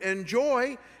to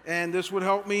enjoy. And this would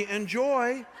help me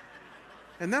enjoy.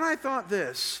 And then I thought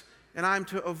this, and I'm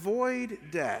to avoid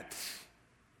debt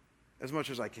as much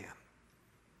as I can.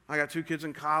 I got 2 kids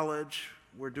in college.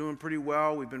 We're doing pretty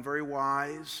well. We've been very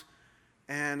wise.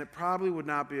 And it probably would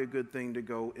not be a good thing to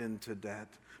go into debt.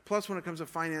 Plus, when it comes to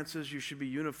finances, you should be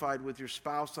unified with your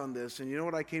spouse on this. And you know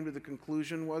what I came to the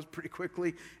conclusion was pretty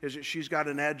quickly? Is that she's got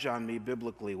an edge on me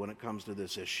biblically when it comes to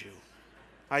this issue.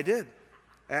 I did.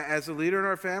 As a leader in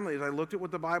our family, as I looked at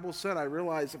what the Bible said, I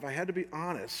realized if I had to be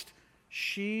honest,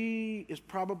 she is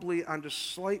probably on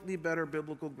just slightly better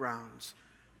biblical grounds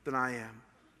than I am.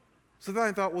 So then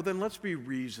I thought, well, then let's be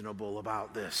reasonable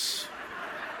about this.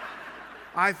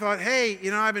 I thought, hey, you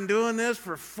know, I've been doing this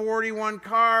for 41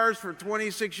 cars, for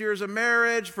 26 years of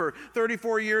marriage, for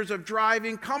 34 years of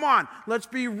driving. Come on, let's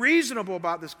be reasonable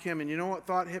about this, Kim. And you know what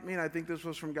thought hit me, and I think this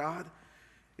was from God?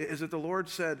 Is that the Lord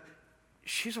said,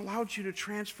 she's allowed you to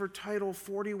transfer title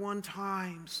 41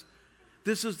 times.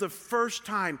 This is the first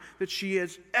time that she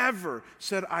has ever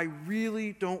said, I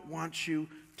really don't want you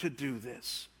to do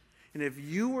this. And if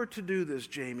you were to do this,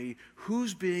 Jamie,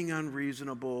 who's being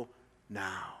unreasonable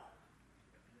now?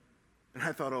 And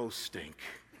I thought, oh, stink.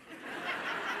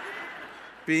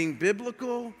 Being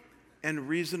biblical and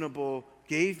reasonable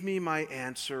gave me my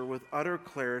answer with utter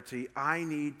clarity. I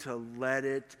need to let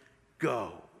it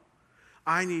go.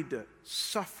 I need to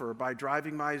suffer by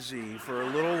driving my Z for a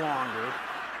little longer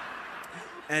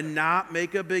and not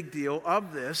make a big deal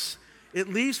of this, at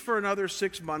least for another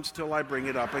 6 months till I bring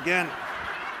it up again.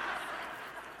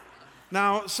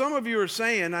 Now, some of you are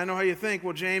saying, I know how you think,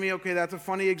 well, Jamie, okay, that's a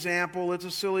funny example, it's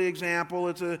a silly example,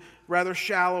 it's a rather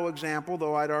shallow example,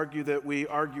 though I'd argue that we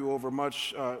argue over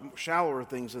much shallower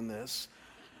things than this.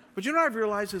 But you know what I've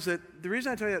realized is that the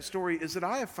reason I tell you that story is that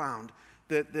I have found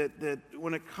that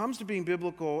when it comes to being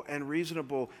biblical and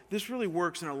reasonable, this really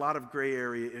works in a lot of gray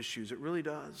area issues. It really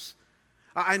does.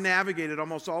 I navigated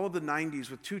almost all of the 90s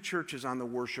with 2 churches on the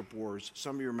worship wars.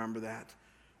 Some of you remember that.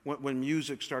 When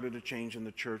music started to change in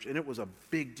the church, and it was a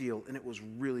big deal, and it was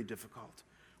really difficult.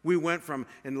 We went from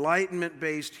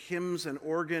Enlightenment-based hymns and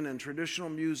organ and traditional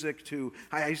music to,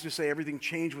 I used to say everything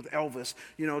changed with Elvis,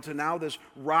 you know, to now this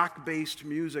rock-based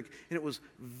music, and it was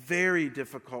very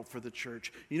difficult for the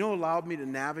church. You know what allowed me to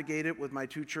navigate it with my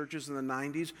 2 churches in the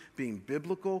 90s? Being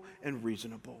biblical and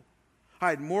reasonable. I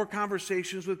had more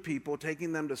conversations with people,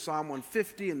 taking them to Psalm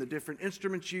 150 and the different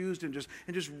instruments used, and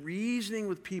just reasoning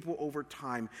with people over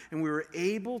time. And we were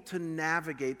able to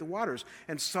navigate the waters.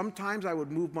 And sometimes I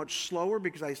would move much slower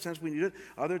because I sensed we needed it.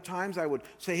 Other times I would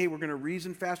say, hey, we're going to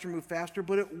reason faster, move faster,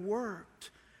 but it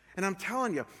worked. And I'm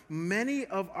telling you, many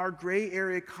of our gray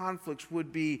area conflicts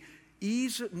would be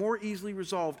more easily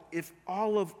resolved if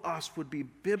all of us would be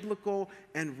biblical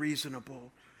and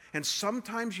reasonable. And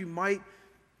sometimes you might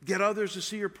get others to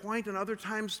see your point, and other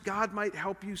times God might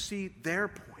help you see their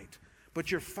point.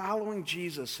 But you're following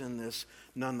Jesus in this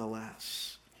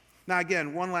nonetheless. Now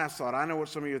again, one last thought. I know what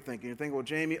some of you are thinking. You're thinking, well,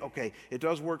 Jamie, okay, it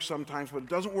does work sometimes, but it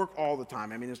doesn't work all the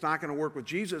time. I mean, it's not going to work with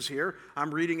Jesus here.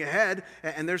 I'm reading ahead,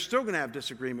 and they're still going to have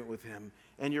disagreement with him.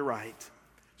 And you're right.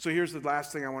 So here's the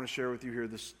last thing I want to share with you here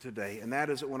today, and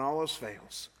that is that when all else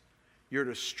fails, you're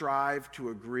to strive to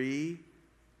agree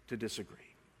to disagree.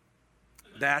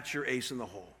 That's your ace in the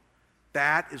hole.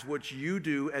 That is what you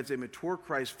do as a mature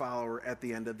Christ follower at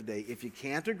the end of the day. If you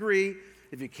can't agree,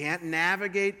 if you can't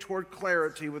navigate toward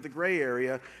clarity with the gray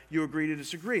area, you agree to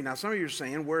disagree. Now, some of you are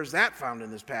saying, where's that found in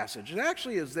this passage? It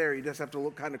actually is there. You just have to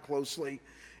look kind of closely.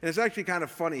 And it's actually kind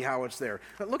of funny how it's there.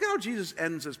 But look at how Jesus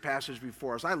ends this passage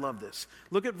before us. I love this.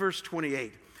 Look at verse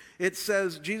 28. It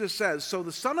says, Jesus says, so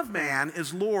the Son of Man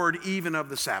is Lord even of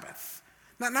the Sabbath.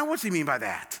 Now what's he mean by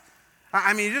that?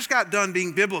 I mean, he just got done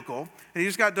being biblical, and he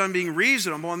just got done being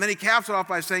reasonable, and then he caps it off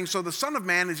by saying, so the Son of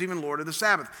Man is even Lord of the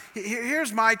Sabbath.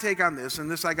 Here's my take on this, and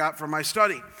this I got from my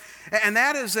study. And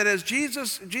that is that as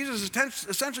Jesus is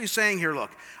essentially saying here,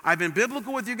 look, I've been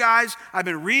biblical with you guys, I've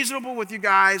been reasonable with you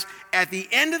guys. At the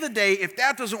end of the day, if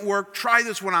that doesn't work, try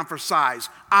this one on for size.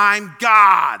 I'm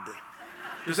God.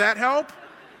 Does that help?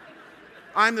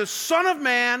 I'm the Son of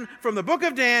Man from the book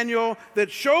of Daniel that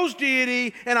shows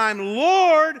deity, and I'm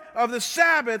Lord of the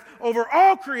Sabbath over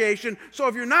all creation. So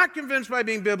if you're not convinced by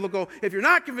being biblical, if you're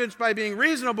not convinced by being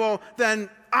reasonable, then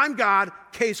I'm God,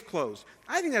 case closed.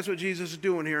 I think that's what Jesus is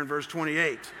doing here in verse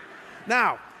 28.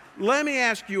 Now, let me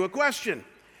ask you a question.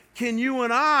 Can you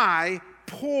and I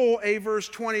pull a verse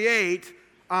 28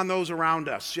 on those around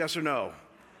us? Yes or no?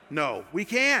 No, we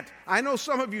can't. I know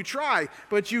some of you try,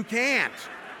 but you can't.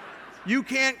 You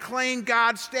can't claim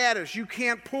God's status. You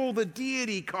can't pull the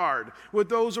deity card with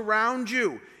those around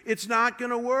you. It's not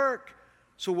going to work.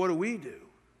 So what do?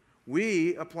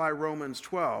 We apply Romans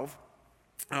 12,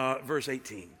 verse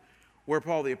 18, where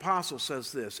Paul the Apostle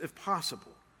says this, if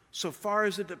possible, so far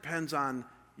as it depends on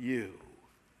you,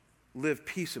 live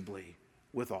peaceably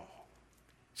with all.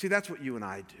 See, that's what you and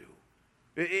I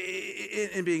do.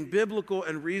 In being biblical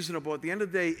and reasonable, at the end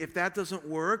of the day, if that doesn't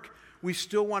work, we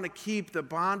still want to keep the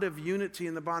bond of unity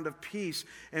and the bond of peace.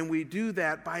 And we do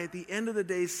that by, at the end of the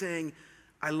day, saying,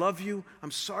 I love you. I'm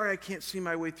sorry I can't see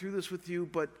my way through this with you,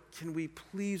 but can we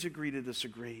please agree to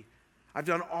disagree? I've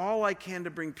done all I can to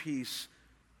bring peace,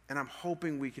 and I'm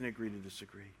hoping we can agree to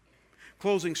disagree.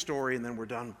 Closing story, and then we're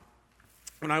done.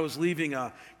 When I was leaving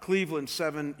Cleveland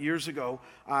 7 years ago,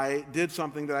 I did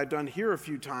something that I've done here a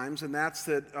few times, and that's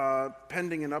that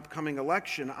pending an upcoming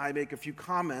election, I make a few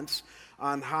comments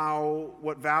on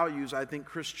what values I think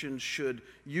Christians should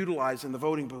utilize in the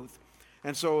voting booth.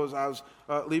 And so as I was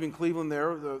leaving Cleveland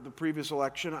there, the previous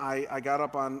election, I got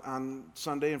up on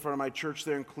Sunday in front of my church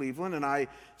there in Cleveland, and I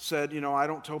said, I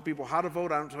don't tell people how to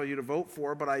vote, I don't tell you to vote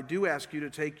for, but I do ask you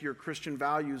to take your Christian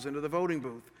values into the voting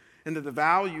booth. And that the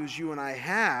values you and I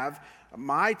have,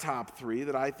 my top three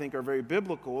that I think are very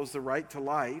biblical is the right to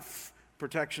life,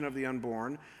 protection of the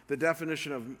unborn, the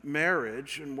definition of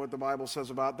marriage and what the Bible says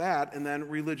about that, and then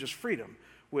religious freedom,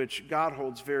 which God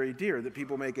holds very dear, that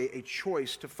people make a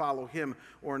choice to follow him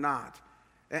or not.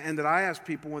 And that I ask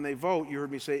people when they vote, you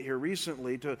heard me say it here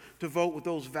recently, to vote with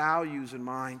those values in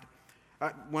mind.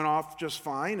 I went off just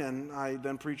fine, and I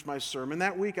then preached my sermon.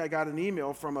 That week, I got an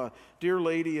email from a dear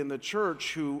lady in the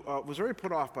church who was very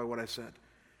put off by what I said.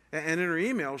 And in her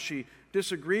email, she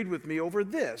disagreed with me over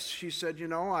this. She said,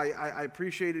 I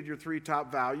appreciated your three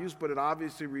top values, but it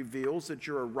obviously reveals that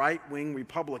you're a right-wing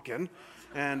Republican.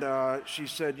 And she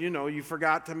said, you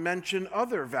forgot to mention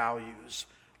other values,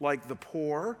 like the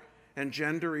poor, and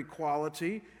gender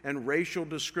equality, and racial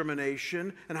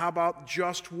discrimination, and how about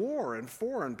just war and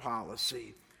foreign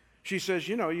policy? She says,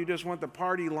 you just went the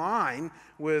party line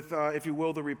with, if you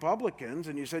will, the Republicans,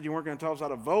 and you said you weren't going to tell us how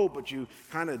to vote, but you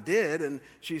kind of did, and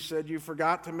she said you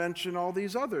forgot to mention all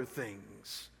these other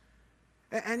things.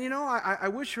 And I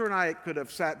wish her and I could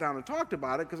have sat down and talked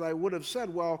about it, because I would have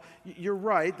said, well, you're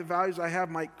right, the values I have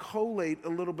might collate a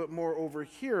little bit more over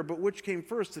here, but which came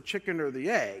first, the chicken or the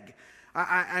egg?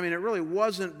 I mean, it really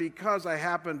wasn't because I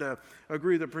happened to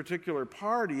agree with a particular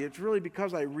party. It's really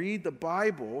because I read the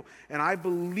Bible, and I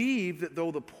believe that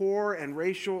though the poor and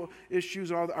racial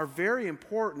issues are very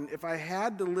important, if I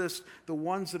had to list the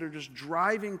ones that are just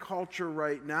driving culture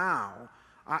right now,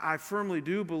 I firmly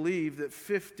do believe that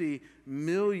 50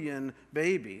 million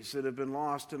babies that have been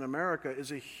lost in America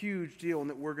is a huge deal, and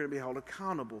that we're going to be held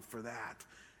accountable for that.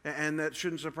 And that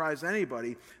shouldn't surprise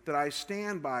anybody that I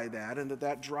stand by that, and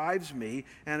that drives me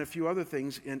and a few other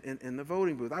things in the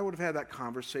voting booth. I would have had that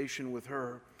conversation with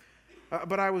her.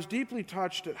 But I was deeply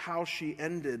touched at how she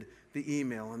ended the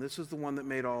email, and this is the one that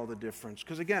made all the difference.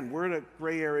 Because again, we're in a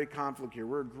gray area conflict here.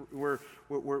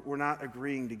 We're not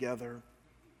agreeing together.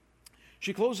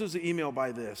 She closes the email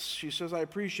by this. She says, "I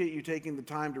appreciate you taking the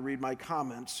time to read my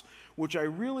comments, which I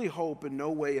really hope in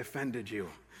no way offended you."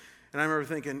 And I remember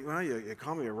thinking, well, you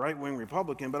call me a right-wing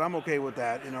Republican, but I'm okay with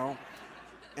that, you know.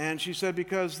 And she said,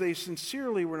 "Because they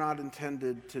sincerely were not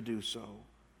intended to do so.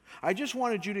 I just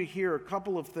wanted you to hear a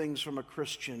couple of things from a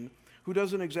Christian who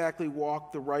doesn't exactly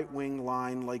walk the right-wing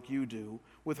line like you do,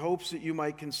 with hopes that you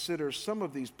might consider some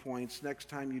of these points next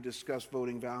time you discuss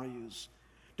voting values.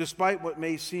 Despite what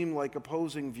may seem like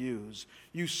opposing views,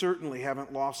 you certainly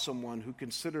haven't lost someone who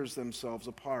considers themselves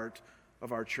a part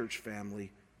of our church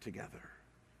family together."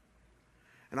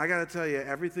 And I got to tell you,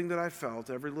 everything that I felt,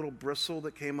 every little bristle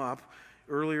that came up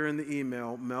earlier in the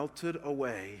email melted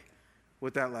away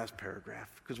with that last paragraph.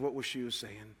 Because what was she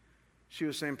saying? She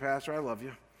was saying, "Pastor, I love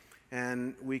you,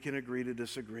 and we can agree to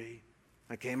disagree.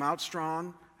 I came out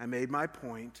strong, I made my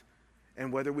point,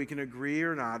 and whether we can agree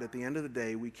or not, at the end of the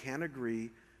day, we can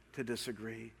agree to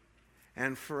disagree."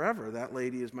 And forever, that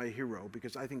lady is my hero,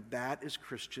 because I think that is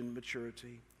Christian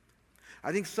maturity.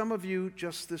 I think some of you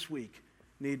just this week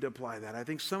need to apply that. I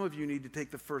think some of you need to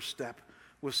take the first step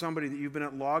with somebody that you've been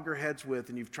at loggerheads with,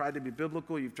 and you've tried to be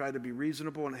biblical, you've tried to be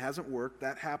reasonable, and it hasn't worked.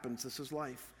 That happens. This is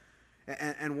life.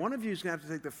 And one of you is going to have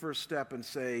to take the first step and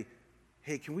say,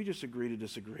 "Hey, can we just agree to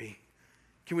disagree?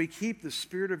 Can we keep the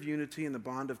spirit of unity and the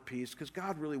bond of peace? Because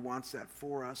God really wants that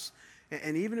for us.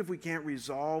 And even if we can't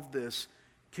resolve this,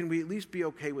 can we at least be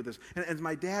okay with this?" And as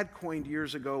my dad coined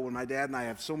years ago, when my dad and I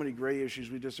have so many gray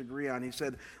issues we disagree on, he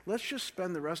said, "Let's just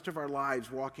spend the rest of our lives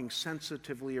walking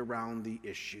sensitively around the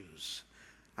issues."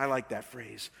 I like that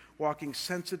phrase, walking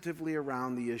sensitively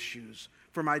around the issues.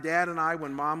 For my dad and I,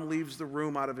 when Mom leaves the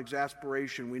room out of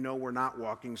exasperation, we know we're not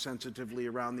walking sensitively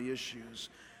around the issues.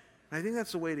 And I think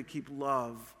that's the way to keep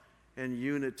love and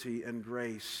unity and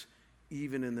grace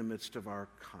even in the midst of our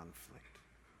conflict.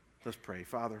 Let's pray.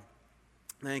 Father,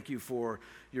 thank you for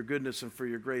your goodness and for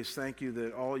your grace. Thank you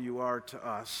that all you are to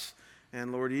us.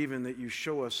 And Lord, even that you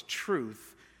show us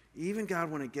truth, even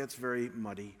God, when it gets very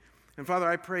muddy. And Father,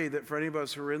 I pray that for any of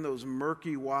us who are in those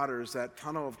murky waters, that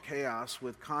tunnel of chaos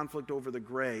with conflict over the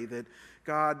gray, that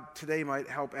God today might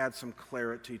help add some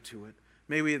clarity to it.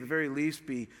 May we at the very least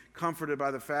be comforted by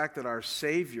the fact that our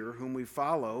Savior, whom we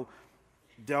follow,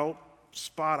 dealt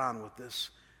spot on with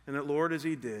this. And that, Lord, as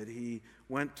he did, he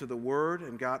went to the Word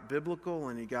and got biblical,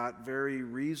 and he got very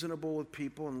reasonable with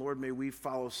people. And Lord, may we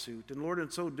follow suit. And Lord, in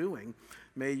so doing,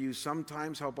 may you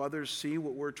sometimes help others see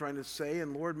what we're trying to say.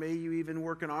 And Lord, may you even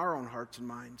work in our own hearts and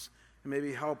minds, and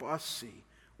maybe help us see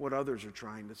what others are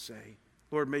trying to say.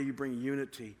 Lord, may you bring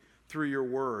unity through your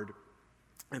Word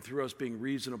and through us being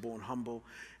reasonable and humble.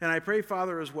 And I pray,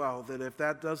 Father, as well, that if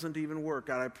that doesn't even work,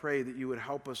 God, I pray that you would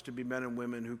help us to be men and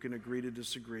women who can agree to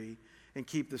disagree and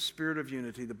keep the spirit of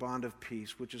unity, the bond of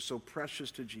peace, which is so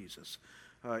precious to Jesus,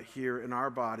 here in our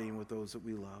body and with those that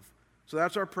we love. So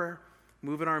that's our prayer.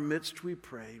 Move in our midst, we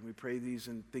pray. We pray these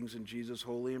things in Jesus'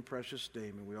 holy and precious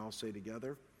name. And we all say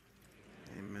together,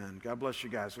 amen. God bless you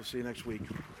guys. We'll see you next week.